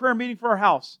 we're going to have a prayer meeting for our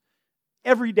house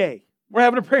every day. We're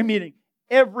having a prayer meeting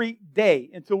every day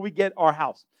until we get our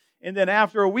house. And then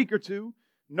after a week or two,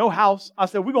 no house, I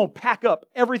said, we're going to pack up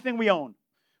everything we own.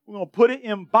 We're going to put it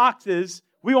in boxes.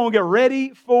 We're going to get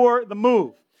ready for the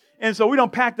move. And so we done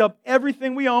packed up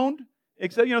everything we owned,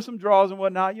 except, some drawers and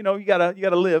whatnot. You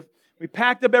gotta live. We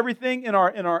packed up everything in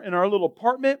our little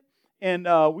apartment, and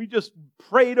we just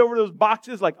prayed over those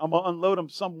boxes like, I'm going to unload them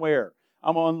somewhere.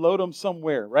 I'm going to unload them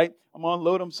somewhere, right? I'm going to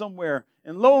unload them somewhere.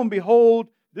 And lo and behold,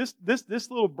 this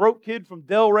little broke kid from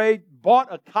Delray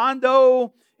bought a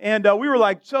condo, and we were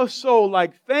like,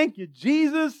 thank you,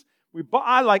 Jesus.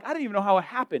 I didn't even know how it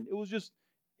happened.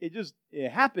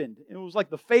 It happened. It was like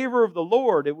the favor of the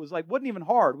Lord. It was like, wasn't even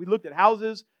hard. We looked at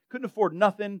houses, couldn't afford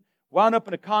nothing, wound up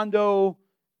in a condo.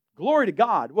 Glory to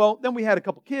God. Well, then we had a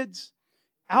couple kids,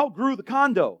 outgrew the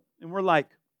condo, and we're like,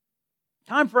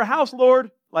 time for a house,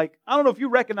 Lord. Like, I don't know if you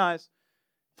recognize,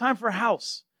 time for a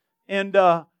house. And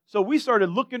so we started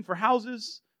looking for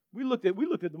houses. We looked at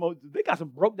the most, they got some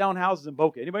broke down houses in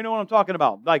Boca. Anybody know what I'm talking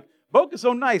about? Like, Boca's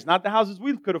so nice, not the houses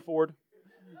we could afford.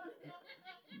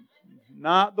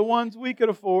 Not the ones we could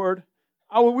afford.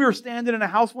 We were standing in a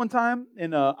house one time,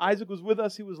 and Isaac was with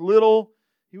us. He was little.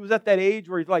 He was at that age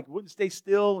where he wouldn't stay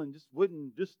still and just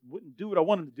wouldn't do what I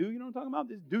wanted him to do. You know what I'm talking about?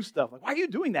 Just do stuff. Like, why are you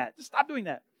doing that? Just stop doing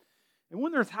that. And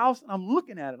when there's a house, and I'm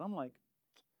looking at it, I'm like,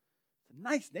 it's a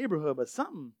nice neighborhood, but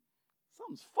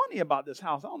something's funny about this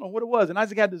house. I don't know what it was. And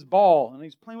Isaac had this ball, and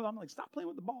he's playing with it. I'm like, stop playing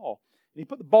with the ball. And he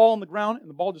put the ball on the ground, and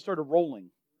the ball just started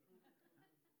rolling.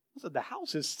 I said, the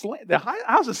house is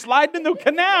sliding into a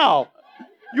canal.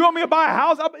 You want me to buy a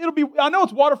house? I know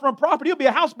it's waterfront property. It'll be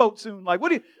a houseboat soon. Like,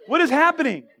 what is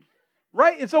happening?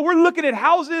 Right? And so we're looking at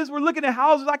houses.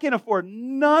 I can't afford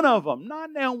none of them. Not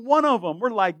now one of them. We're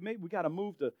like, maybe we got to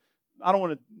move to, I don't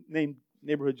want to name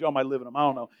neighborhoods y'all might live in them. I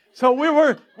don't know. So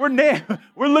we're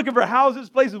looking for houses,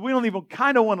 places we don't even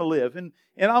kind of want to live. And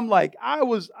I'm like, I don't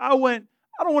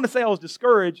want to say I was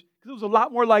discouraged, because it was a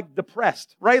lot more like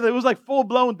depressed, right? It was like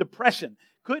full-blown depression.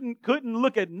 Couldn't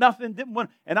look at nothing, didn't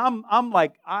want, and I'm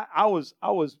like, I was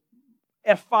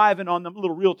F5ing on the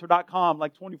little realtor.com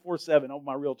like 24/7 over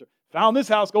my realtor. Found this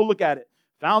house, go look at it.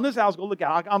 Found this house, go look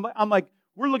at it. I'm like,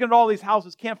 we're looking at all these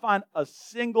houses, can't find a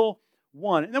single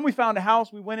one. And then we found a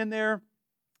house, we went in there.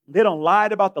 They done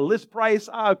lied about the list price.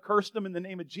 I cursed them in the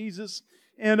name of Jesus.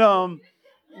 And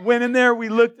went in there, we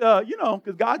looked,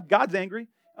 because God's angry,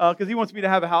 because He wants me to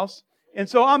have a house. And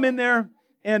so I'm in there,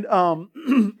 and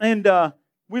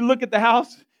we look at the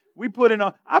house.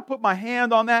 I put my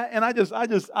hand on that, and I just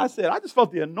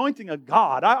felt the anointing of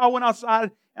God. I went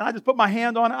outside, and I just put my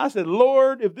hand on it. I said,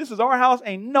 Lord, if this is our house,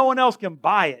 ain't no one else can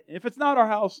buy it. And if it's not our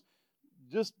house,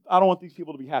 I don't want these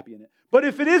people to be happy in it. But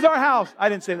if it is our house, I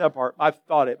didn't say that part. I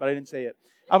thought it, but I didn't say it.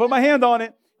 I put my hand on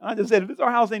it, and I just said, if it's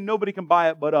our house, ain't nobody can buy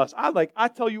it but us. I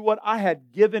tell you what, I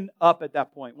had given up at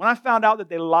that point. When I found out that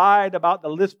they lied about the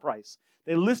list price,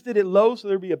 they listed it low so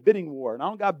there'd be a bidding war. And I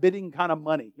don't got bidding kind of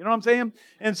money. You know what I'm saying?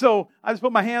 And so I just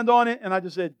put my hand on it, and I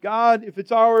just said, God, if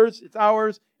it's ours, it's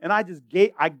ours. And I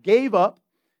gave up.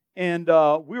 And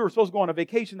we were supposed to go on a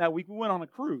vacation that week. We went on a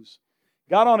cruise.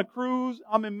 Got on a cruise.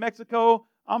 I'm in Mexico.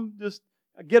 I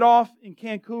get off in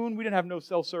Cancun. We didn't have no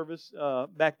cell service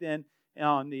back then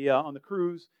on the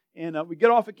cruise. And we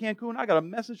get off at Cancun. I got a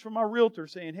message from my realtor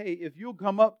saying, hey, if you'll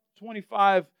come up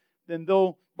 25, then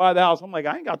they'll buy the house. I'm like,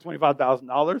 I ain't got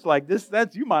 $25,000. Like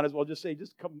you might as well just say,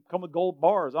 just come with gold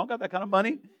bars. I don't got that kind of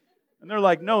money. And they're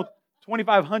like, no,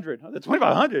 2,500. I said,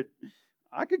 2,500?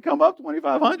 I could come up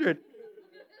 2,500.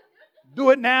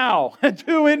 Do it now.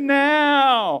 Do it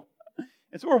now.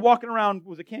 And so we're walking around,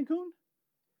 was it Cancun?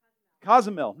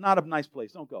 Cozumel. Not a nice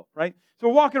place. Don't go, right? So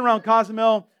we're walking around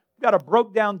Cozumel. We've got a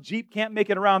broke down Jeep. Can't make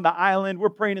it around the island. We're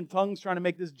praying in tongues trying to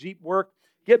make this Jeep work.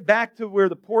 Get back to where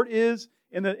the port is.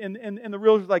 And the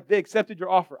realtor's like, they accepted your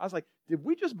offer. I was like, did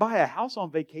we just buy a house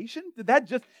on vacation? Did that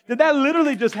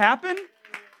literally just happen?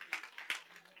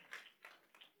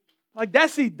 Like, that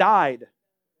seed died.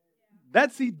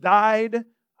 That seed died.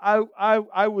 I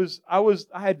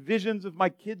had visions of my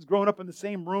kids growing up in the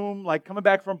same room, like coming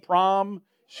back from prom,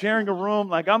 sharing a room.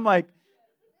 Like, I'm like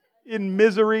in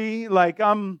misery, like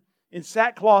I'm in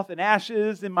sackcloth and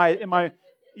ashes in my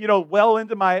well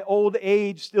into my old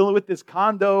age, still with this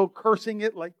condo, cursing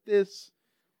it like this.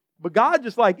 But God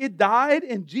just it died,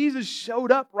 and Jesus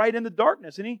showed up right in the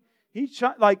darkness, and he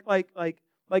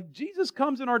like Jesus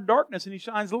comes in our darkness and He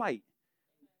shines light.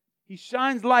 He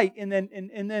shines light, and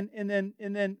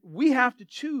then we have to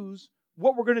choose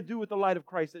what we're going to do with the light of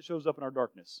Christ that shows up in our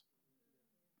darkness.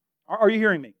 Are you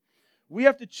hearing me? We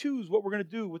have to choose what we're going to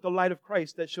do with the light of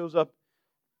Christ that shows up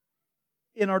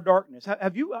in our darkness.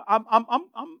 Have you? I'm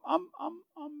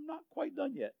not quite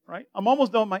done yet, right? I'm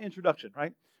almost done with my introduction,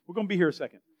 right? We're going to be here a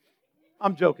second.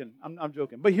 I'm joking. I'm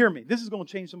joking. But hear me. This is going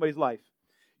to change somebody's life.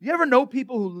 You ever know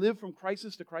people who live from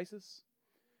crisis to crisis?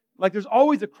 Like there's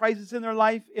always a crisis in their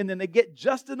life, and then they get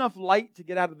just enough light to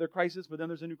get out of their crisis, but then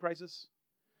there's a new crisis.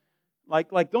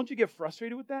 Like, don't you get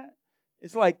frustrated with that?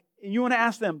 It's like, and you want to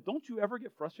ask them, don't you ever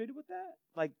get frustrated with that?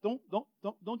 Like,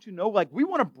 don't you know? Like, we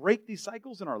want to break these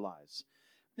cycles in our lives.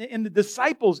 And the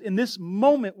disciples in this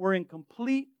moment were in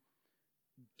complete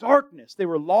darkness. They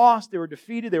were lost, they were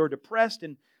defeated, they were depressed,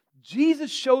 and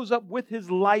Jesus shows up with His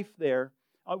life there,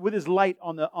 with His light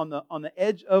on the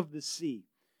edge of the sea.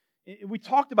 We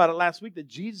talked about it last week that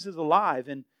Jesus is alive,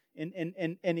 and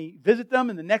He visits them,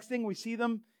 and the next thing we see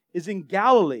them is in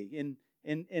Galilee.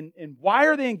 And why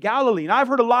are they in Galilee? And I've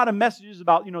heard a lot of messages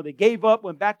about, they gave up,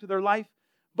 went back to their life.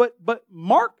 But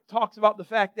Mark talks about the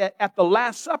fact that at the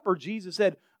Last Supper, Jesus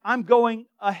said, I'm going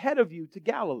ahead of you to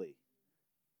Galilee.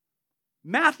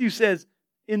 Matthew says,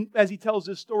 as he tells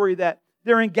this story, that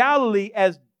they're in Galilee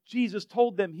as Jesus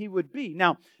told them He would be.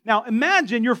 Now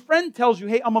imagine your friend tells you,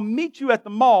 hey, I'm going to meet you at the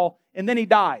mall, and then he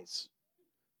dies.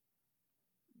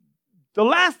 The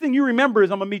last thing you remember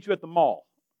is, I'm going to meet you at the mall.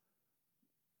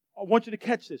 I want you to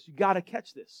catch this. You got to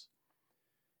catch this.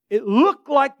 It looked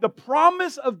like the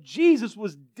promise of Jesus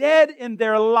was dead in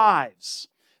their lives.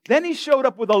 Then He showed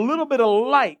up with a little bit of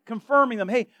light, confirming them,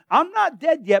 hey, I'm not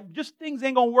dead yet, just things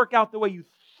ain't going to work out the way you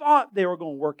thought they were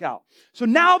going to work out. So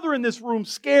now they're in this room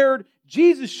scared.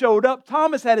 Jesus showed up.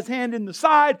 Thomas had his hand in the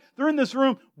side. They're in this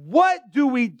room. What do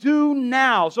we do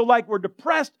now? So we're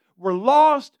depressed, we're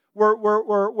lost,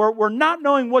 we're not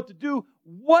knowing what to do.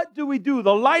 What do we do?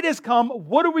 The light has come.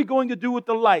 What are we going to do with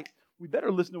the light? We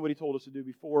better listen to what He told us to do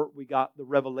before we got the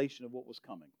revelation of what was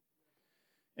coming.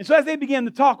 And so as they began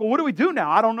to talk, well, what do we do now?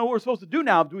 I don't know what we're supposed to do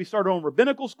now. Do we start our own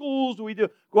rabbinical schools? Do we go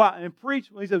out and preach?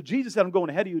 Well, he said, Jesus said, I'm going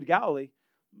ahead of you to Galilee.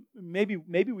 Maybe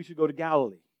we should go to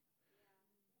Galilee.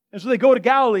 And so they go to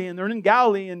Galilee, and they're in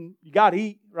Galilee, and you got to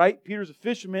eat, right? Peter's a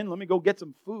fisherman. Let me go get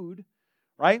some food,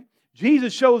 right?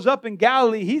 Jesus shows up in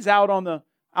Galilee. He's out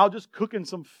just cooking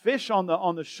some fish on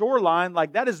the shoreline.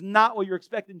 Like, that is not what you're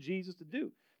expecting Jesus to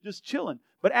do. Just chilling.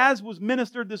 But as was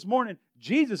ministered this morning,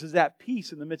 Jesus is at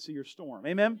peace in the midst of your storm.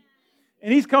 Amen?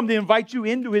 And He's come to invite you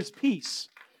into His peace,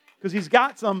 because He's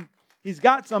got some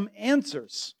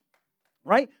answers.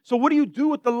 Right? So what do you do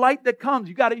with the light that comes?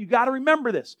 You got to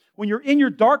remember this. When you're in your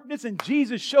darkness and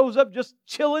Jesus shows up just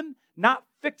chilling, not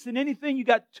fixing anything, you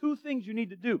got two things you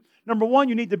need to do. Number one,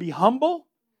 you need to be humble.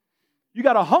 You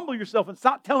got to humble yourself and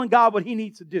stop telling God what He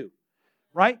needs to do.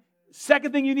 Right?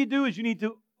 Second thing you need to do is you need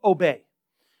to obey.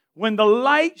 When the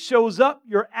light shows up,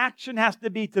 your action has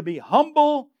to be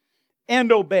humble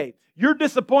and obey. You're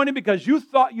disappointed because you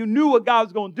thought you knew what God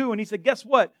was going to do, and He said, guess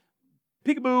what?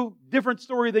 Peekaboo, different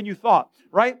story than you thought,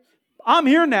 right? I'm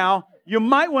here now. You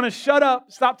might want to shut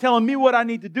up, stop telling me what I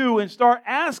need to do, and start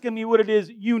asking me what it is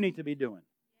you need to be doing.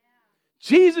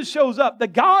 Jesus shows up, the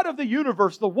God of the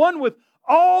universe, the one with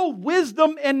all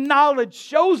wisdom and knowledge,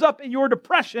 shows up in your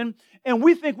depression, and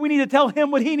we think we need to tell Him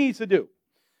what He needs to do.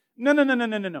 No.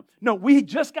 No, we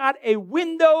just got a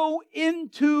window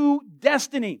into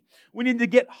destiny. We need to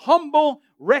get humble,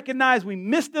 recognize we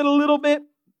missed it a little bit.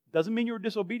 Doesn't mean you were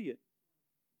disobedient.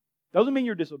 Doesn't mean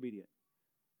you're disobedient.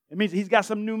 It means He's got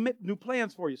some new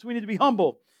plans for you. So we need to be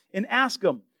humble and ask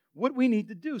Him what we need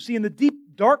to do. See, in the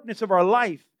deep darkness of our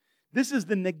life, this is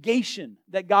the negation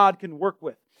that God can work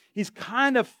with. He's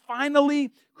kind of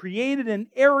finally created an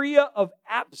area of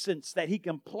absence that He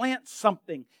can plant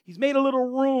something. He's made a little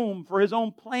room for His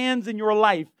own plans in your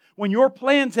life. When your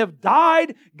plans have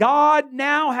died, God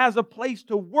now has a place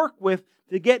to work with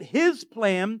to get His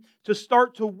plan to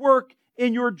start to work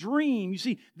in your dream. You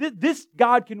see, this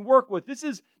God can work with. This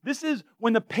is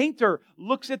when the painter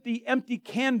looks at the empty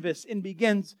canvas and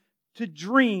begins to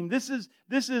dream. This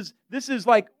is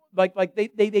like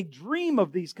they dream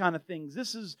of these kind of things.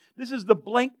 This is the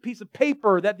blank piece of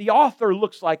paper that the author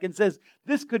looks like and says,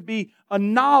 this could be a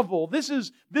novel. This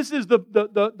is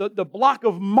the block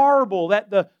of marble that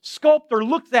the sculptor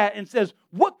looks at and says,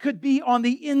 what could be on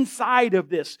the inside of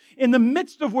this? In the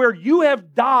midst of where you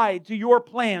have died to your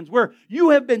plans, where you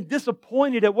have been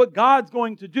disappointed at what God's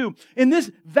going to do, in this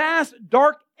vast,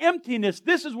 dark, emptiness,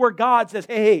 this is where God says,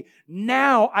 hey,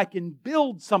 now I can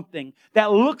build something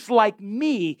that looks like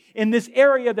me in this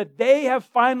area that they have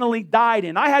finally died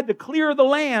in. I had to clear the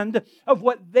land of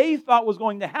what they thought was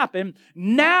going to happen.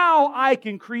 Now I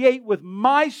can create with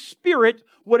my Spirit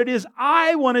what it is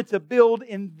I wanted to build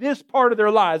in this part of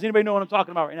their lives. Anybody know what I'm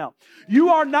talking about right now? You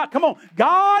are not, come on,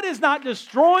 God is not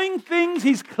destroying things.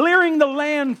 He's clearing the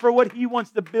land for what He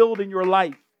wants to build in your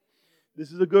life.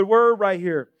 This is a good word right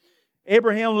here.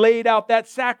 Abraham laid out that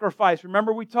sacrifice.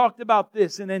 Remember we talked about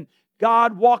this. And then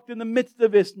God walked in the midst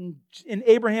of this. And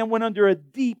Abraham went into a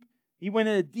deep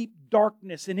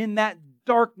darkness. And in that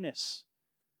darkness,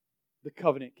 the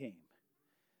covenant came.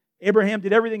 Abraham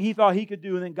did everything he thought he could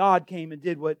do. And then God came and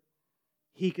did what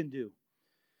He can do.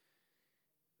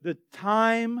 The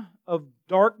time of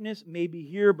darkness may be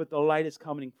here, but the light is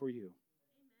coming for you.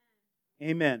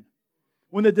 Amen.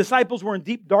 When the disciples were in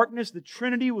deep darkness, the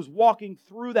Trinity was walking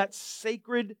through that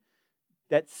sacred,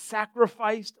 that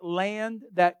sacrificed land,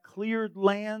 that cleared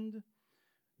land.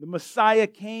 The Messiah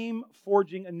came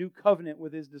forging a new covenant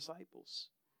with His disciples.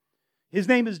 His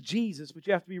name is Jesus, but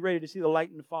you have to be ready to see the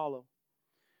light and follow.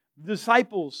 For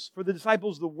the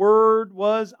disciples, the word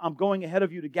was, I'm going ahead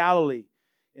of you to Galilee.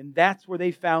 And that's where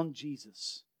they found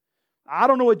Jesus. I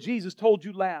don't know what Jesus told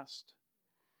you last.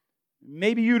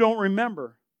 Maybe you don't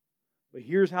remember. But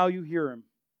here's how you hear Him.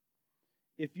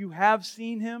 If you have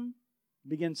seen Him,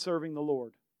 begin serving the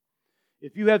Lord.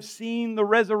 If you have seen the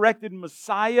resurrected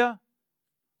Messiah,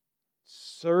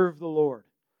 serve the Lord.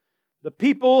 The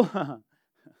people,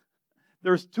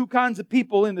 there's two kinds of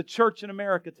people in the church in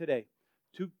America today.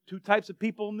 Two types of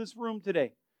people in this room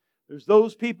today. There's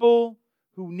those people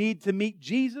who need to meet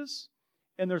Jesus,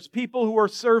 and there's people who are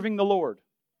serving the Lord.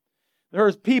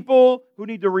 There's people who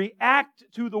need to react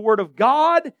to the Word of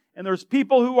God, and there's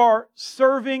people who are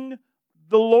serving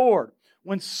the Lord.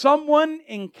 When someone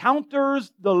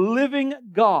encounters the living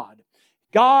God,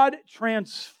 God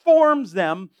transforms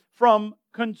them from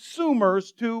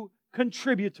consumers to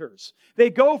contributors. They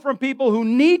go from people who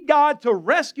need God to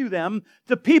rescue them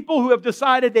to people who have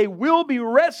decided they will be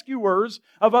rescuers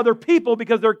of other people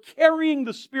because they're carrying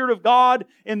the Spirit of God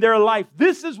in their life.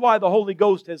 This is why the Holy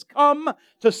Ghost has come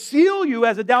to seal you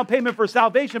as a down payment for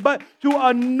salvation, but to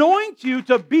anoint you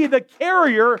to be the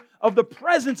carrier of the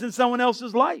presence in someone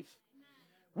else's life.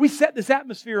 We set this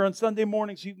atmosphere on Sunday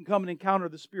morning so you can come and encounter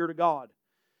the Spirit of God.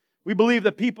 We believe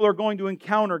that people are going to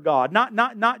encounter God.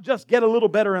 Not just get a little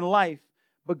better in life,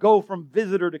 but go from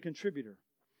visitor to contributor.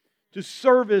 To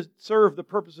serve the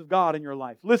purpose of God in your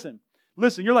life. Listen,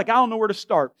 you're like, I don't know where to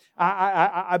start.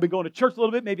 I've been going to church a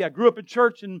little bit. Maybe I grew up in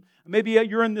church and maybe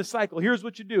you're in this cycle. Here's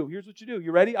what you do.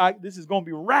 You ready? This is going to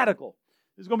be radical.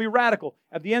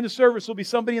 At the end of service, there'll be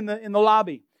somebody in the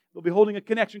lobby. They'll be holding a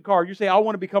connection card. You say, I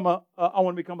want to become a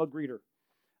greeter.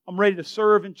 I'm ready to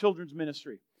serve in children's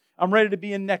ministry. I'm ready to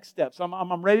be in Next Steps.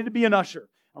 I'm ready to be an usher.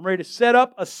 I'm ready to set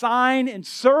up a sign and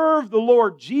serve the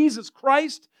Lord Jesus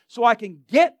Christ so I can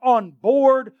get on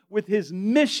board with His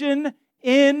mission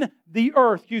in the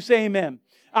earth. You say amen.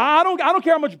 I don't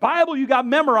care how much Bible you got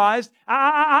memorized.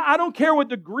 I don't care what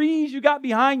degrees you got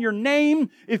behind your name.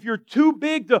 If you're too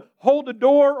big to hold a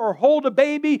door or hold a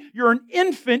baby, you're an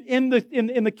infant in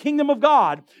the kingdom of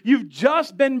God. You've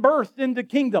just been birthed into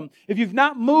kingdom. If you've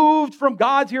not moved from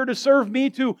God's here to serve me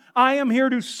to I am here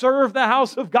to serve the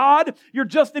house of God, you're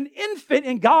just an infant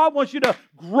and God wants you to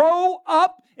grow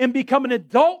up and become an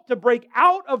adult to break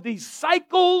out of these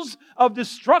cycles of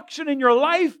destruction in your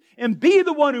life and be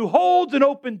the one who holds an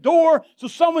open door so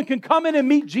someone can come in and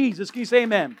meet Jesus. Can you say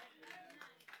amen?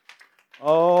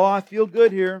 Oh, I feel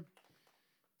good here.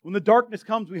 When the darkness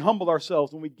comes, we humble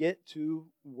ourselves when we get to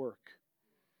work.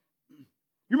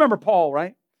 You remember Paul,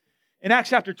 right? In Acts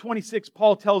chapter 26,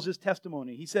 Paul tells his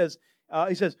testimony. He says,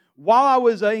 while I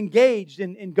was engaged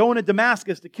in going to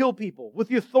Damascus to kill people with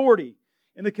the authority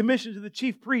and the commissions of the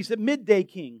chief priest at midday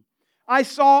king, I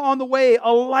saw on the way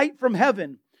a light from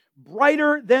heaven,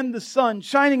 brighter than the sun,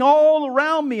 shining all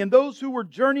around me and those who were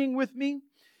journeying with me.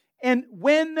 And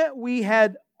when we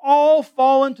had all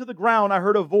fallen to the ground, I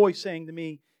heard a voice saying to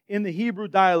me in the Hebrew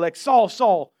dialect, Saul,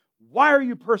 Saul, why are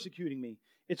you persecuting me?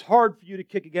 It's hard for you to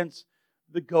kick against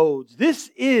the goads. This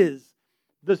is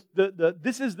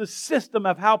the system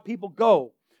of how people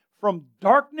go from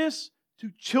darkness to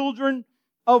children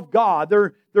of God.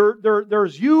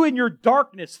 There's you in your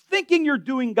darkness, thinking you're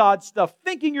doing God's stuff,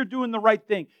 thinking you're doing the right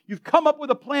thing. You've come up with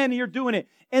a plan and you're doing it.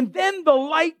 And then the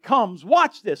light comes.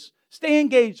 Watch this. Stay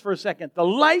engaged for a second. The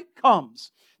light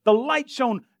comes. The light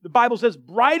shone the Bible says,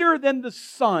 brighter than the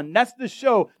sun. That's the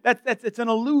show. It's an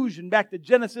allusion back to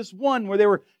Genesis 1 where they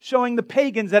were showing the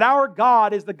pagans that our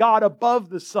God is the God above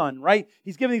the sun, right?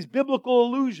 He's giving these biblical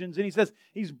allusions and he says,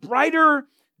 He's brighter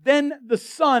than the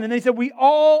sun. And they said, we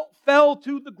all fell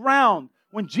to the ground.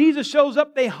 When Jesus shows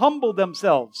up, they humble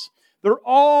themselves. They're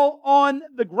all on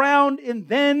the ground, and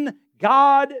then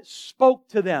God spoke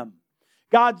to them.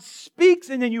 God speaks,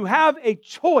 and then you have a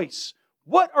choice.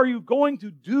 What are you going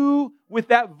to do with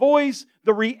that voice?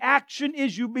 The reaction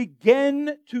is you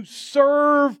begin to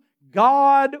serve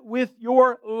God with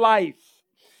your life.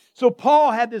 So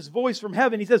Paul had this voice from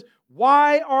heaven. He says,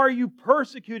 why are you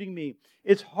persecuting me?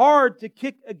 It's hard to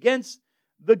kick against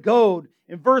the goad.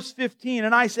 In verse 15,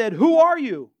 and I said, who are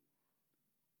you,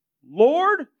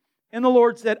 Lord? And the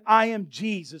Lord said, I am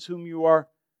Jesus whom you are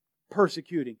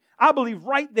persecuting. I believe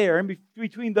right there, in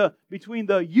between the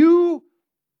you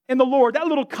and the Lord, that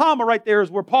little comma right there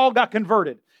is where Paul got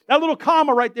converted. That little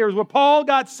comma right there is where Paul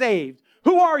got saved.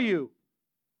 Who are you,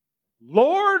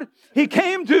 Lord? He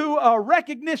came to a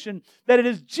recognition that it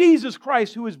is Jesus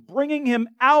Christ who is bringing him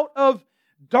out of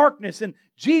darkness. And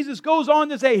Jesus goes on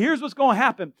to say, here's what's going to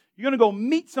happen. You're going to go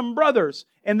meet some brothers,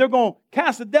 and they're going to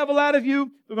cast the devil out of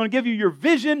you. They're going to give you your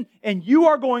vision, and you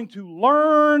are going to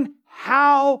learn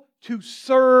how to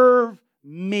serve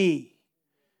me.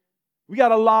 We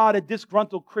got a lot of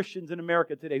disgruntled Christians in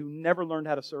America today who never learned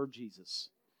how to serve Jesus.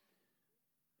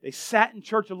 They sat in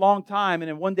church a long time, and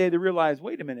then one day they realized,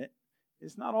 wait a minute,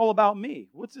 it's not all about me.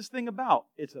 What's this thing about?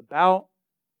 It's about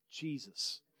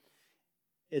Jesus.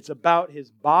 It's about His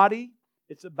body.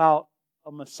 It's about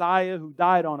a Messiah who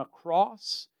died on a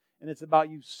cross. And it's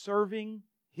about you serving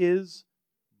His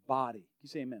body. You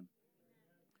say amen.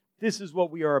 This is what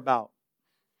we are about.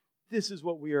 This is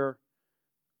what we are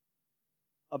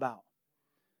about.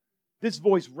 This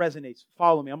voice resonates.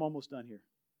 Follow me. I'm almost done here.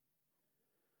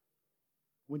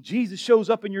 When Jesus shows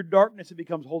up in your darkness, it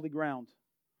becomes holy ground.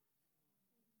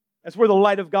 That's where the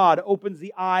light of God opens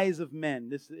the eyes of men.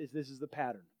 This is the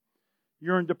pattern.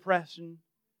 You're in depression.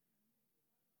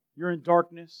 You're in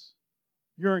darkness.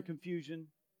 You're in confusion.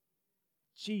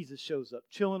 Jesus shows up,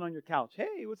 chilling on your couch.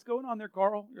 Hey, what's going on there,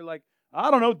 Carl? You're like, I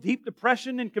don't know, deep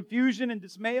depression and confusion and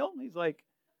dismay. He's like,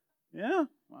 yeah,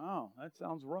 wow, that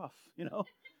sounds rough, you know.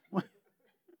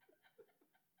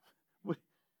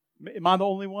 Am I the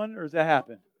only one, or does that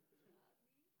happen?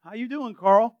 How you doing,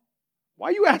 Carl? Why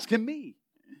are you asking me?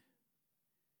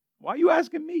 Why are you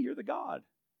asking me? You're the God.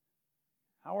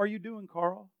 How are you doing,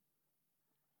 Carl?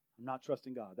 I'm not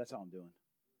trusting God. That's how I'm doing.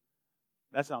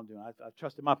 That's how I'm doing. I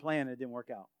trusted my plan and it didn't work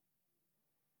out.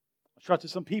 I trusted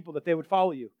some people that they would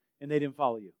follow you and they didn't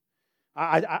follow you.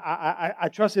 I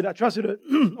trusted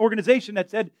an organization that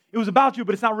said it was about you,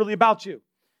 but it's not really about you.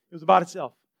 It was about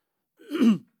itself.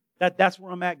 That's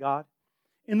where I'm at, God.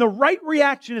 And the right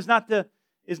reaction is not to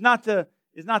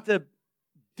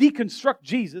deconstruct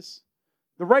Jesus.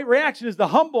 The right reaction is to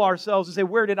humble ourselves and say,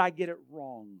 where did I get it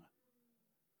wrong?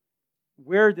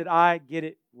 Where did I get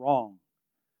it wrong?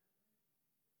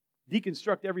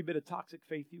 Deconstruct every bit of toxic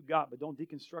faith you got, but don't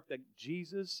deconstruct that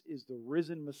Jesus is the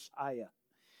risen Messiah.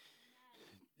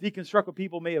 Deconstruct what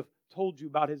people may have told you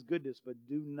about His goodness, but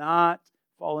do not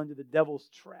fall into the devil's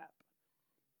trap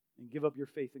and give up your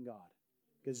faith in God,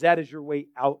 because that is your way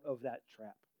out of that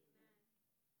trap.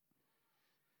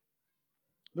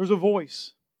 There's a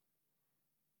voice.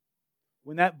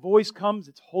 When that voice comes,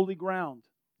 it's holy ground.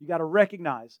 You got to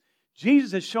recognize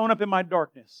Jesus has shown up in my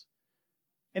darkness.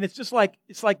 And it's like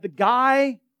the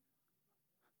guy,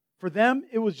 for them,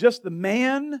 it was just the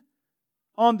man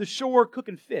on the shore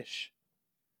cooking fish.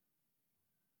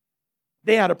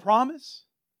 They had a promise.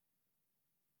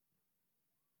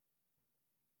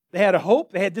 They had a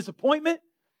hope. They had disappointment.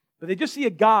 But they just see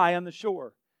a guy on the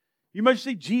shore. You must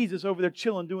see Jesus over there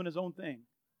chilling, doing His own thing.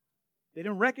 They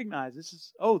didn't recognize this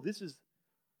is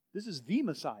the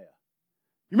Messiah.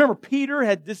 You remember Peter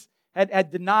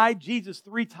had denied Jesus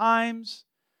 3 times.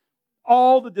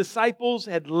 All the disciples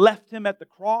had left Him at the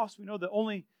cross. We know that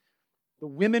only the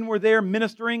women were there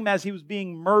ministering as He was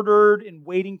being murdered and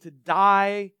waiting to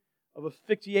die of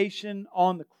asphyxiation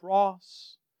on the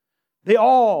cross. They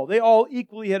all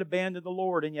equally had abandoned the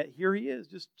Lord, and yet here He is,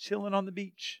 just chilling on the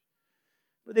beach.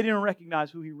 But they didn't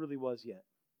recognize who He really was yet.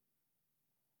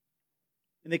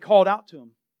 And they called out to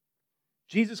Him.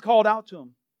 Jesus called out to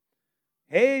Him.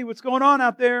 Hey, what's going on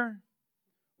out there?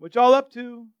 What y'all up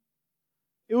to?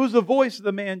 It was the voice of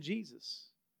the man Jesus.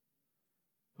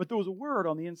 But there was a word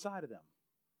on the inside of them.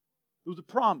 There was a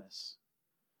promise.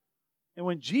 And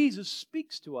when Jesus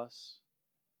speaks to us,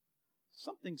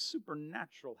 something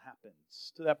supernatural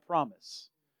happens to that promise.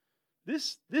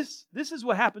 This is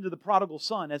what happened to the prodigal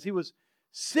son as he was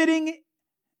sitting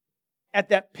at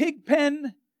that pig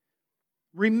pen,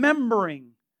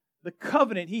 remembering the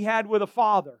covenant he had with a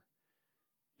father.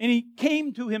 And he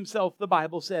came to himself, the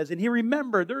Bible says, and he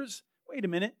remembered, wait a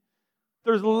minute,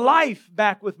 there's life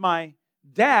back with my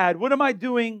dad. What am I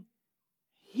doing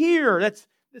here?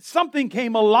 Something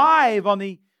came alive on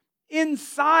the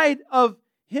inside of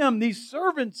him. These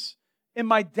servants in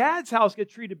my dad's house get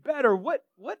treated better. What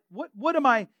am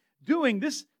I doing?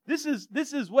 This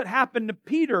is what happened to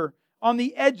Peter on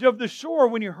the edge of the shore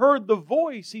when he heard the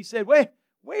voice. He said,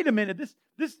 wait a minute, this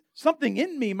something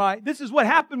in me. This is what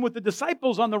happened with the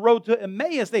disciples on the road to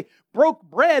Emmaus. They broke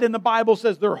bread, and the Bible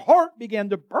says their heart began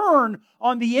to burn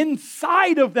on the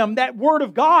inside of them. That Word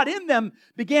of God in them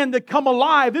began to come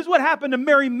alive. This is what happened to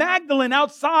Mary Magdalene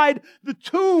outside the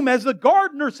tomb as the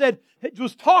gardener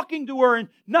was talking to her and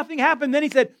nothing happened. Then he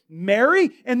said, Mary.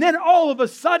 And then all of a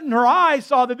sudden her eyes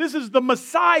saw that this is the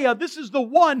Messiah. This is the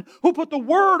one who put the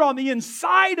Word on the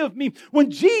inside of me. When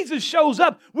Jesus shows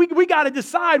up, we got to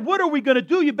decide, what are we going to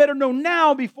do? You better know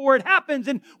now before it happens.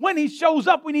 And when He shows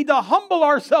up, we need to humble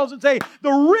ourselves and say,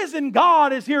 the risen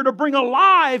God is here to bring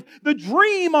alive the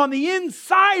dream on the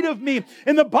inside of me.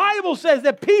 And the Bible says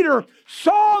that Peter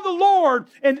saw the Lord.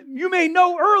 And you may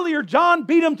know earlier, John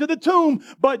beat him to the tomb,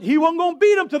 but he wasn't going to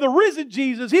beat him to the risen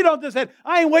Jesus. He don't just say,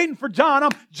 I ain't waiting for John.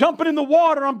 I'm jumping in the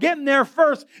water. I'm getting there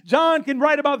first. John can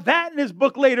write about that in his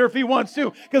book later if he wants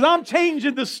to, because I'm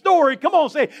changing the story. Come on,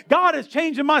 say, God is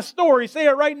changing my story. Say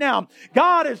it right now.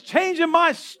 God is changing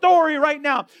my story right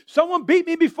now. Someone beat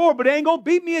me before, but they ain't going to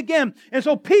beat me again. And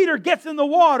so Peter gets in the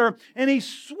water and he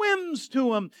swims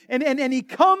to him and he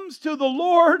comes to the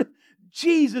Lord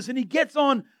Jesus, and he gets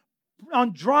on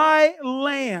dry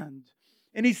land,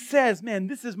 and he says, man,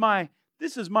 this is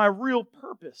my real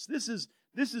purpose. This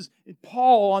is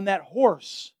Paul on that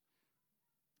horse.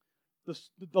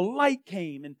 The light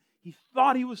came, and he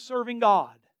thought he was serving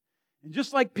God. And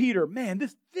just like Peter, man,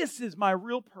 this is my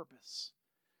real purpose.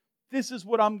 This is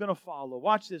what I'm going to follow.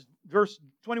 Watch this, verse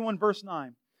 21, verse 9.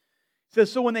 It says,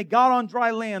 so when they got on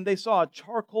dry land, they saw a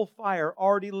charcoal fire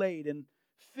already laid and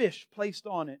fish placed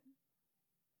on it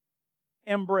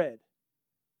and bread.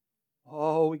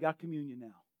 Oh, we got communion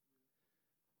now.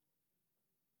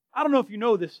 I don't know if you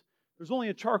know this. There's only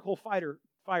a charcoal fire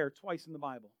twice in the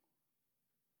Bible.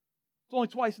 It's only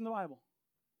twice in the Bible.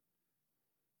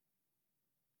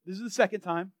 This is the second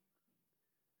time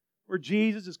where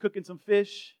Jesus is cooking some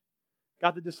fish,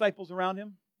 got the disciples around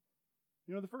Him.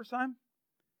 You know the first time?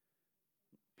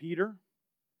 Peter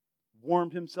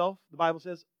warmed himself, the Bible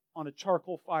says, on a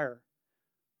charcoal fire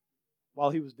while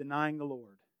he was denying the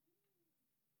Lord.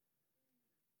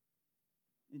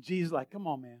 And Jesus is like, come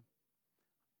on, man.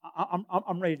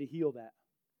 I'm ready to heal that.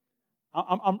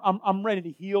 I'm ready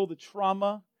to heal the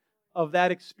trauma of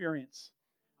that experience.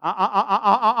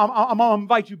 I'm going to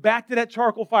invite you back to that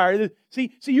charcoal fire.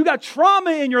 See, you got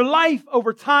trauma in your life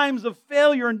over times of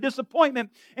failure and disappointment.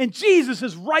 And Jesus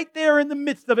is right there in the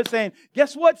midst of it saying,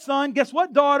 guess what, son? Guess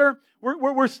what, daughter?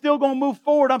 We're still going to move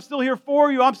forward. I'm still here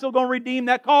for you. I'm still going to redeem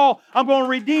that call. I'm going to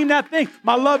redeem that thing.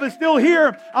 My love is still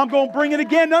here. I'm going to bring it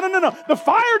again. No. The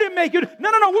fire didn't make it. No.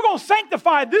 We're going to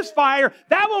sanctify this fire.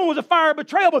 That one was a fire of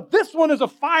betrayal, but this one is a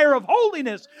fire of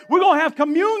holiness. We're going to have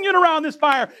communion around this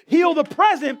fire. Heal the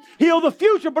present, heal the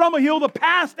future, but I'm going to heal the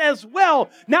past as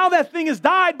well. Now that thing has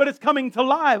died, but it's coming to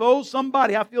life. Oh,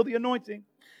 somebody, I feel the anointing.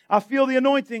 I feel the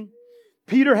anointing.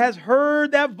 Peter has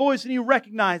heard that voice and he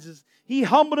recognizes. He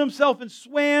humbled himself and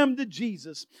swam to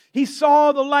Jesus. He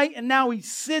saw the light and now he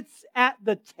sits at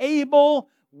the table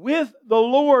with the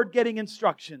Lord getting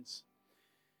instructions.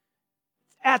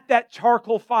 At that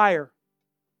charcoal fire,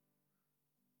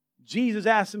 Jesus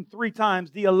asked him 3 times,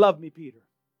 do you love me, Peter?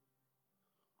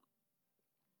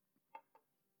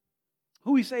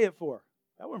 Who he say it for?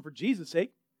 That wasn't for Jesus'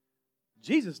 sake.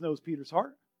 Jesus knows Peter's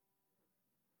heart.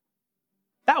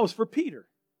 That was for Peter.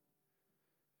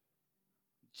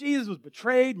 Jesus was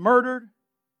betrayed, murdered.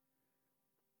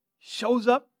 Shows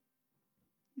up.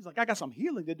 He's like, I got some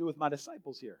healing to do with my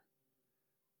disciples here.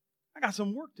 I got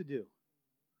some work to do.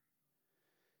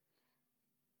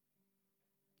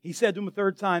 He said to him a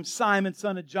 3rd time, Simon,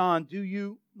 son of John, do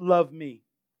you love me?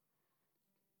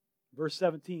 Verse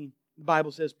 17, the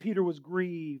Bible says, Peter was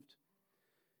grieved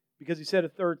because he said a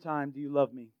 3rd time, do you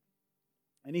love me?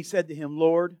 And he said to him,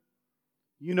 Lord,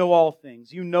 you know all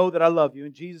things. You know that I love you.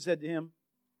 And Jesus said to him,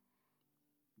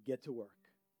 get to work.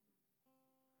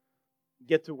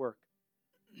 Get to work.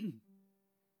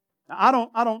 Now,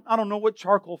 I don't know what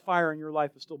charcoal fire in your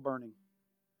life is still burning.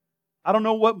 I don't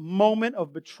know what moment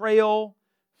of betrayal,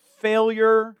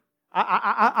 failure.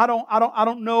 I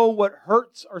don't know what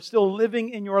hurts are still living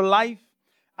in your life.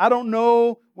 I don't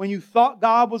know when you thought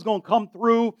God was going to come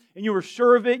through and you were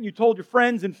sure of it and you told your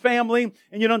friends and family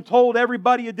and you done told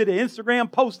everybody, you did an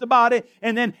Instagram post about it,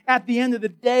 and then at the end of the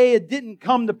day it didn't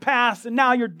come to pass and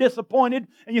now you're disappointed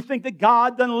and you think that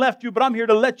God done left you. But I'm here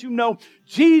to let you know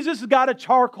Jesus has got a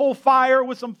charcoal fire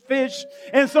with some fish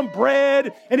and some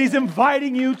bread, and He's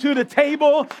inviting you to the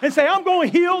table and say, I'm going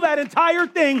to heal that entire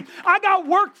thing. I got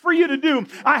work for you to do.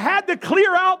 I had to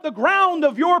clear out the ground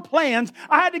of your plans.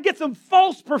 I had to get some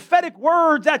false prophetic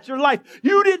words at your life.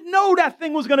 You didn't know that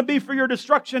thing was going to be for your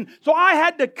destruction, so I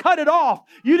had to cut it off.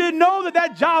 You didn't know that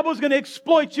that job was going to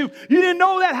exploit you. You didn't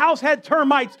know that house had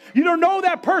termites. You don't know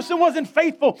that person wasn't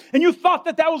faithful, and you thought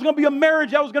that that was going to be a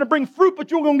marriage that was going to bring fruit,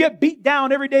 but you were going to get beat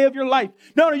down every day of your life.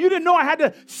 No, you didn't know I had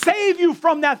to save you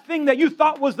from that thing that you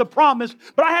thought was the promise,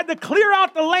 but I had to clear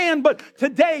out the land. But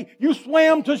today you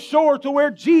swam to shore to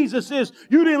where Jesus is.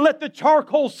 You didn't let the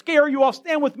charcoal scare you off.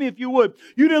 Stand with me if you would.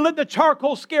 You didn't let the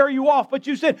charcoal scare you off, but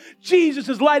you said, Jesus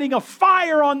is lighting a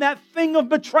fire on that thing of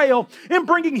betrayal and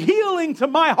bringing healing to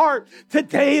my heart.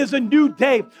 Today is a new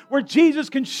day where Jesus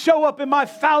can show up in my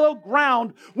fallow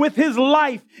ground with His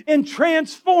life and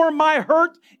transform my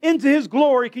hurt into His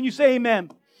glory. Can you say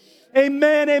amen?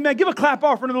 Amen, amen. Give a clap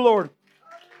offering to the Lord.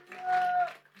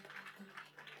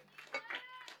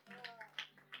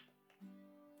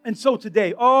 And so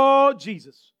today, oh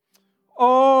Jesus,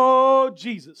 oh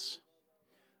Jesus,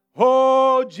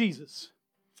 oh Jesus,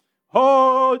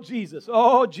 oh Jesus,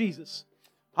 oh Jesus.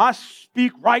 I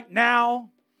speak right now.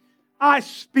 I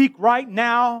speak right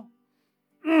now.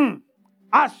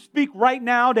 I speak right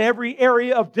now to every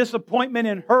area of disappointment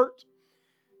and hurt,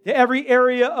 to every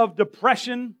area of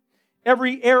depression,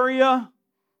 every area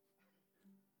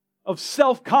of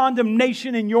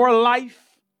self-condemnation in your life.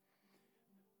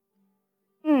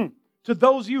 To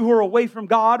those of you who are away from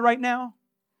God right now,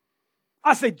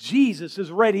 I say Jesus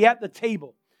is ready at the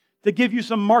table to give you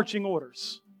some marching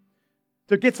orders,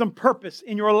 to get some purpose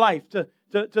in your life,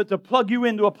 to plug you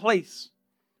into a place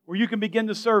where you can begin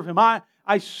to serve Him.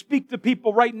 I speak to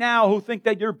people right now who think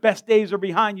that your best days are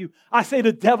behind you. I say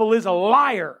the devil is a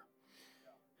liar.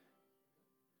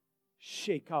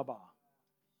 Shekabah.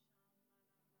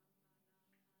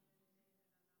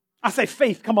 I say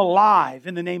faith come alive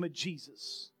in the name of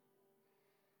Jesus.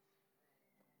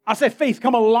 I say faith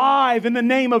come alive in the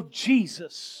name of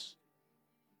Jesus.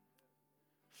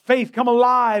 Faith come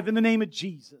alive in the name of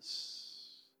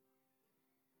Jesus.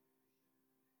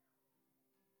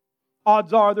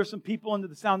 Odds are there's some people under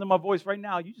the sound of my voice right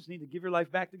now. You just need to give your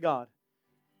life back to God.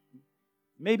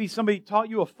 Maybe somebody taught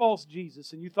you a false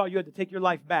Jesus and you thought you had to take your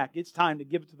life back. It's time to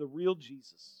give it to the real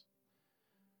Jesus.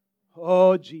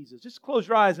 Oh, Jesus. Just close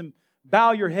your eyes and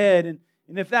bow your head. And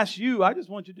if that's you, I just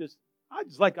want you to I'd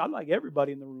like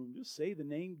everybody in the room, just say the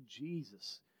name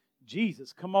Jesus.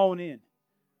 Jesus, come on in.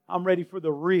 I'm ready for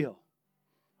the real.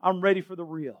 I'm ready for the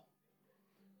real.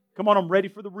 Come on, I'm ready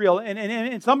for the real.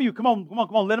 And some of you, come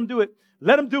on, let them do it.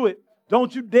 Let them do it.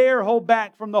 Don't you dare hold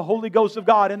back from the Holy Ghost of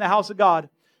God in the house of God.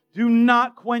 Do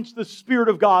not quench the Spirit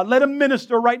of God. Let Him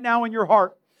minister right now in your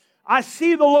heart. I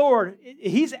see the Lord.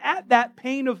 He's at that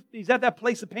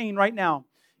place of pain right now.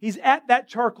 He's at that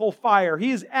charcoal fire. He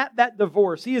is at that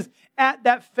divorce. He is at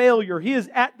that failure. He is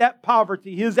at that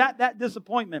poverty. He is at that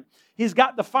disappointment. He's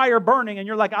got the fire burning and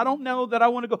you're like, I don't know that I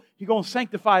want to go. He's going to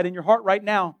sanctify it in your heart right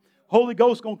now. Holy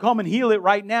Ghost going to come and heal it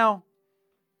right now.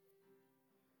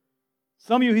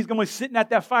 Some of you, He's going to be sitting at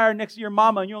that fire next to your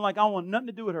mama and you're like, I don't want nothing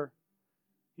to do with her.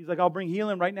 He's like, I'll bring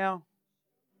healing right now.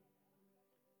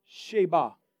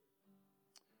 Sheba.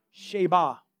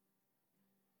 Sheba.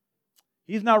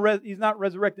 He's not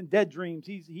resurrecting dead dreams.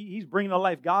 He's bringing to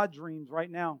life God dreams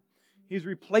right now. He's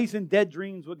replacing dead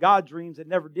dreams with God dreams that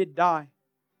never did die.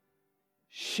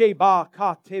 Sheba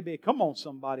katebe. Come on,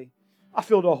 somebody. I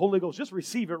feel the Holy Ghost. Just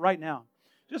receive it right now.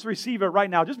 Just receive it right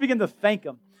now. Just begin to thank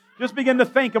Him. Just begin to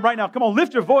thank Him right now. Come on,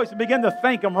 lift your voice and begin to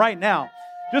thank Him right now.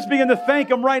 Just begin to thank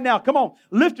Him right now. Come on,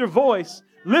 lift your voice.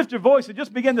 Lift your voice and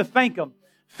just begin to thank Him.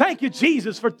 Thank you,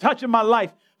 Jesus, for touching my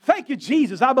life. Thank you,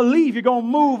 Jesus. I believe you're going to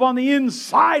move on the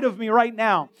inside of me right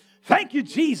now. Thank you,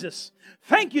 Jesus.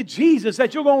 Thank you, Jesus,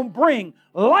 that you're going to bring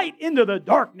light into the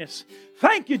darkness.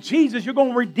 Thank you, Jesus, you're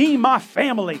going to redeem my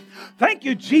family. Thank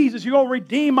you, Jesus, you're going to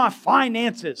redeem my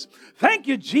finances. Thank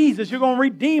you, Jesus, you're going to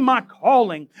redeem my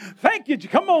calling. Thank you.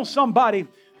 Come on, somebody.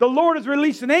 The Lord is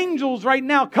releasing angels right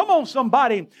now. Come on,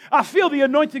 somebody. I feel the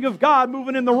anointing of God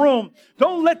moving in the room.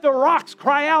 Don't let the rocks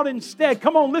cry out instead.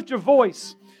 Come on, lift your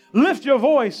voice. Lift your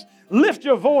voice. Lift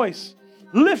your voice.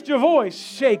 Lift your voice.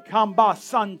 Shekamba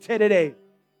santedede.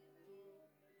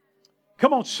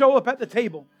 Come on, show up at the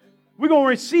table. We're going to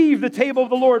receive the table of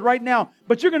the Lord right now.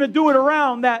 But you're going to do it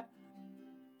around that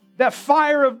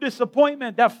fire of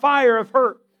disappointment, that fire of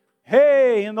hurt.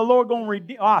 Hey, and the Lord going to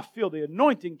redeem. Oh, I feel the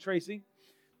anointing, Tracy.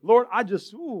 Lord, I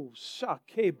just,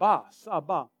 shakeba,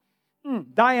 saba.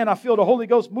 Diane, I feel the Holy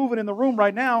Ghost moving in the room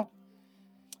right now.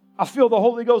 I feel the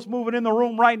Holy Ghost moving in the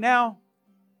room right now.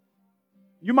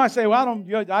 You might say, well,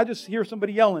 I just hear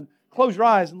somebody yelling. Close your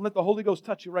eyes and let the Holy Ghost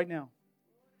touch you right now.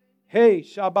 Hey,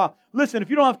 Shabbat. Listen, if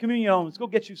you don't have communion elements, go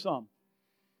get you some.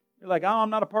 You're like, I'm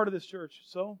not a part of this church,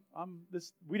 so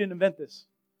we didn't invent this.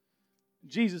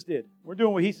 Jesus did. We're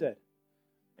doing what He said.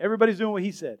 Everybody's doing what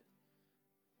He said.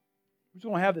 We're just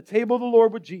going to have the table of the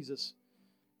Lord with Jesus.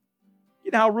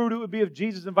 You know how rude it would be if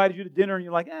Jesus invited you to dinner and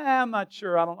you're like, I'm not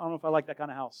sure. I don't know if I like that kind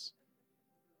of house.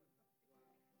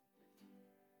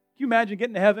 Can you imagine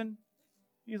getting to heaven?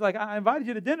 He's like, I invited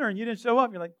you to dinner and you didn't show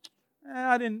up. You're like,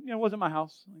 I didn't, it wasn't my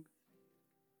house. Like,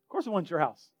 of course it wasn't your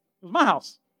house. It was my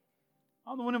house.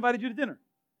 I'm the one who invited you to dinner.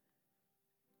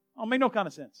 It don't make no kind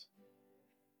of sense.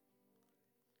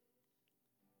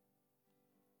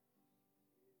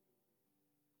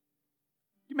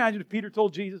 Can you imagine if Peter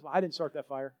told Jesus, well, I didn't start that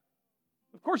fire.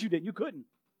 Of course you didn't. You couldn't.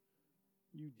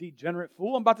 You degenerate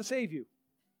fool. I'm about to save you.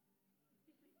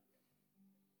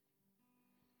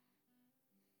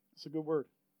 That's a good word.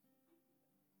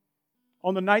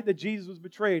 On the night that Jesus was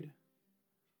betrayed,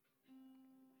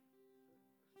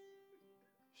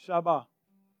 Shabbat.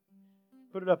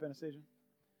 Put it up, Anastasia.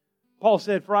 Paul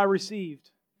said, for I received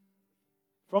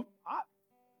from...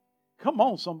 come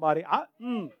on, somebody.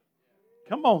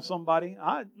 Come on, somebody.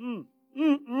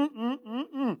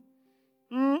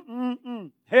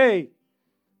 Hey.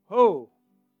 Ho.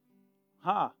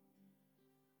 Ha.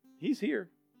 He's here.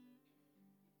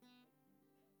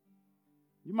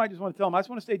 You might just want to tell him, I just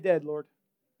want to stay dead, Lord.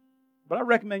 But I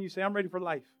recommend you say, I'm ready for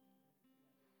life.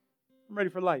 I'm ready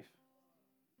for life.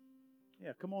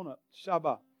 Yeah, come on up.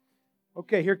 Shabbat.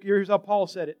 Okay, here's how Paul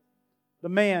said it. The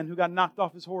man who got knocked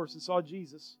off his horse and saw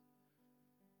Jesus.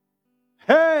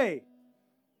 Hey!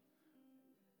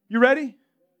 You ready?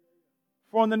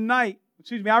 For on the night,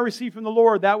 I received from the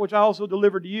Lord that which I also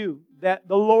delivered to you, that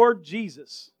the Lord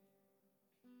Jesus.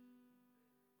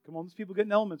 Come on, these people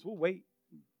getting elements. We'll wait.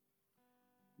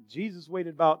 Jesus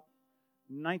waited about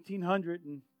 1900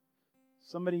 and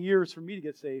so many years for me to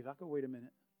get saved. I could wait a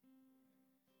minute.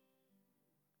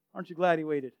 Aren't you glad He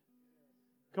waited?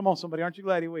 Come on, somebody. Aren't you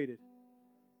glad He waited?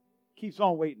 Keeps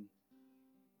on waiting.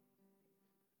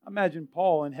 Imagine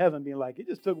Paul in heaven being like, it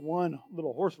just took one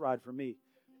little horse ride for me.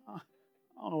 I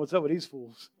don't know what's up with these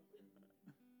fools.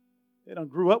 They done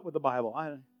grew up with the Bible.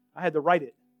 I had to write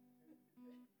it.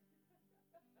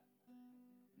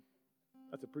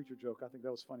 That's a preacher joke. I think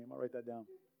that was funny. I'm going to write that down.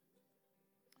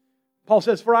 Paul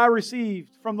says, for I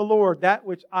received from the Lord that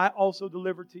which I also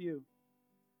delivered to you.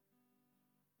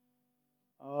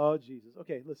 Oh, Jesus.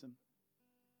 Okay, listen.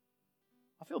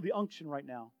 I feel the unction right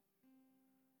now.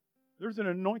 There's an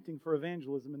anointing for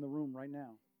evangelism in the room right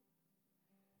now.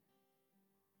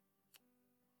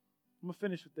 I'm going to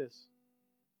finish with this.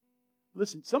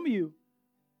 Listen, some of you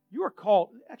are called,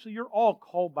 actually you're all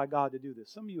called by God to do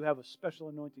this. Some of you have a special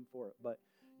anointing for it, but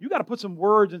you got to put some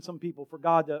words in some people for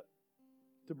God to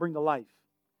bring to life.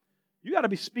 You got to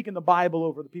be speaking the Bible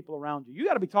over the people around you. You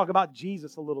got to be talking about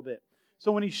Jesus a little bit.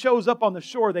 So when He shows up on the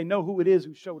shore, they know who it is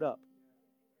who showed up.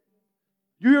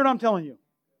 You hear what I'm telling you?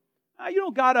 You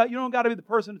don't gotta be the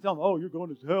person to tell them, oh, you're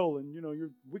going to hell and you're a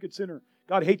wicked sinner.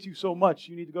 God hates you so much,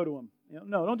 you need to go to Him.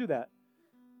 No, don't do that.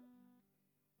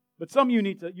 But some of you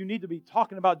need to be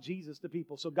talking about Jesus to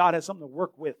people so God has something to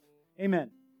work with. Amen.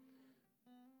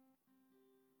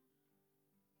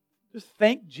 Just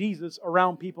thank Jesus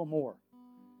around people more.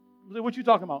 What you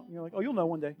talking about? You're like, oh, you'll know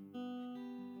one day.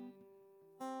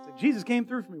 Say, Jesus came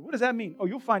through for me. What does that mean? Oh,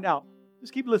 you'll find out.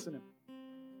 Just keep listening.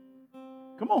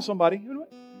 Come on, somebody.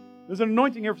 There's an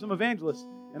anointing here for some evangelists.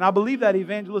 And I believe that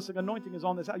evangelistic anointing is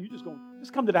on this house. You just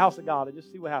come to the house of God and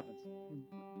just see what happens.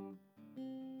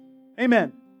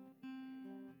 Amen.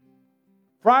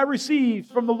 For I received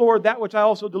from the Lord that which I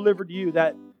also delivered to you,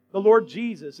 that the Lord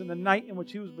Jesus, in the night in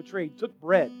which He was betrayed, took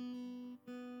bread.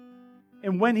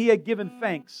 And when He had given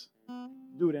thanks,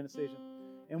 do it, Anastasia.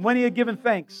 And when He had given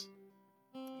thanks,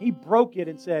 He broke it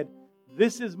and said,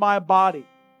 this is my body,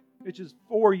 which is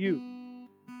for you.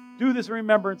 Do this in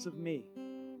remembrance of me.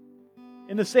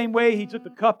 In the same way, He took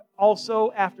the cup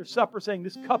also after supper, saying,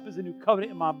 this cup is the new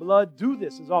covenant in my blood. Do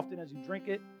this as often as you drink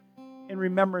it in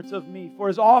remembrance of me. For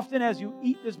as often as you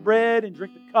eat this bread and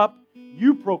drink the cup,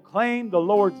 you proclaim the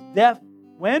Lord's death.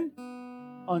 When?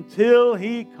 Until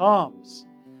He comes.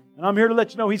 And I'm here to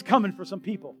let you know He's coming for some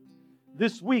people.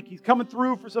 This week, He's coming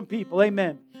through for some people.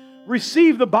 Amen.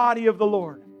 receive the body of the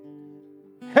Lord.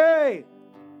 Hey!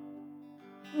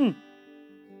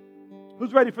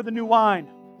 Who's ready for the new wine?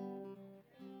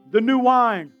 The new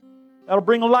wine that'll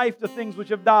bring life to things which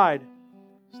have died.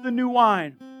 It's the new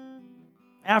wine.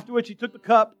 After which he took the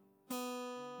cup.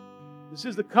 This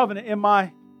is the covenant in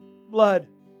my blood.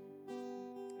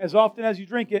 As often as you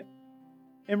drink it,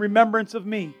 in remembrance of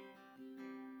me.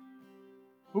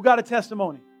 Who got a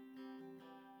testimony?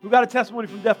 Who got a testimony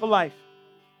from death to life?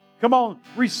 Come on,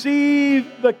 receive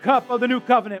the cup of the new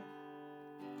covenant.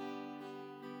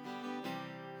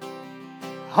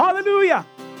 Hallelujah.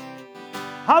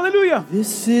 Hallelujah.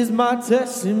 This is my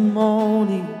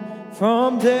testimony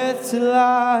from death to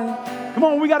life. Come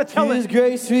on, we got to tell His it.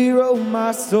 grace rewrote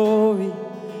my story.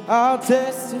 I'll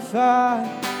testify.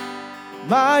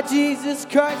 My Jesus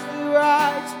Christ the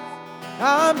righteous,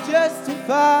 I'm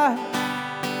justified.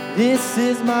 This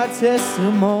is my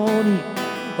testimony.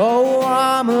 Oh,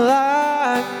 I'm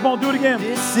alive. Come on, do it again.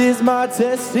 This is my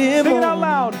testimony. Sing it out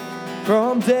loud.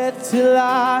 From death to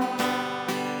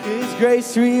life, His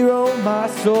grace rewrote my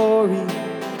story.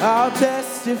 I'll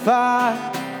testify.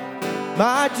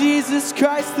 My Jesus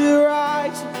Christ the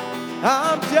righteous,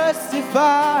 I'm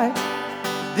justified.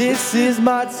 This is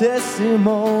my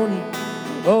testimony.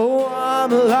 Oh,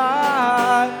 I'm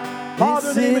alive.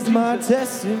 Father, This is my Jesus.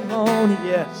 testimony.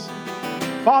 Yes.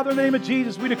 Father, in the name of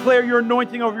Jesus, we declare your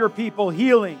anointing over your people.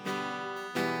 Healing.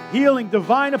 Healing,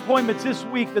 divine appointments this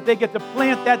week that they get to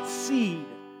plant that seed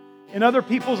in other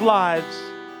people's lives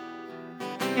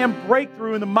and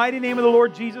breakthrough in the mighty name of the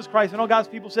Lord Jesus Christ. And all God's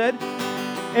people said,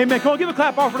 amen. Come on, give a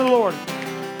clap offering to the Lord.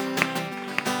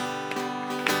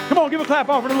 Come on, give a clap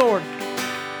offering to the Lord.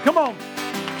 Come on.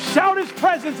 Shout His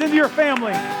presence into your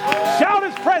family. Shout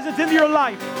His presence into your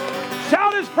life.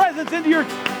 Shout His presence into your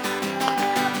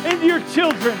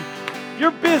children,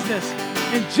 your business.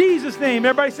 In Jesus' name.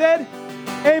 Everybody said,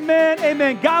 amen,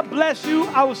 amen. God bless you.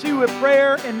 I will see you at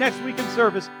prayer and next week in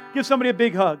service. Give somebody a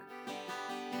big hug.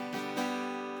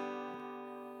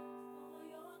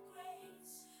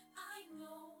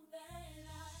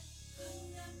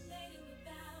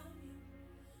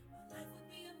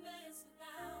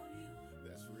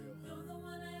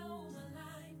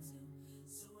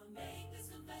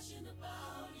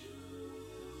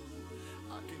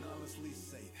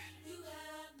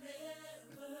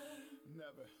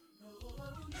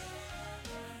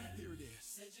 Here it is.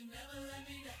 Said you never let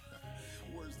me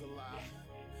down. Where's the lie?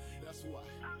 That's why.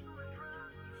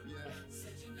 Yeah.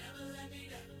 Said you never let me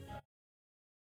down.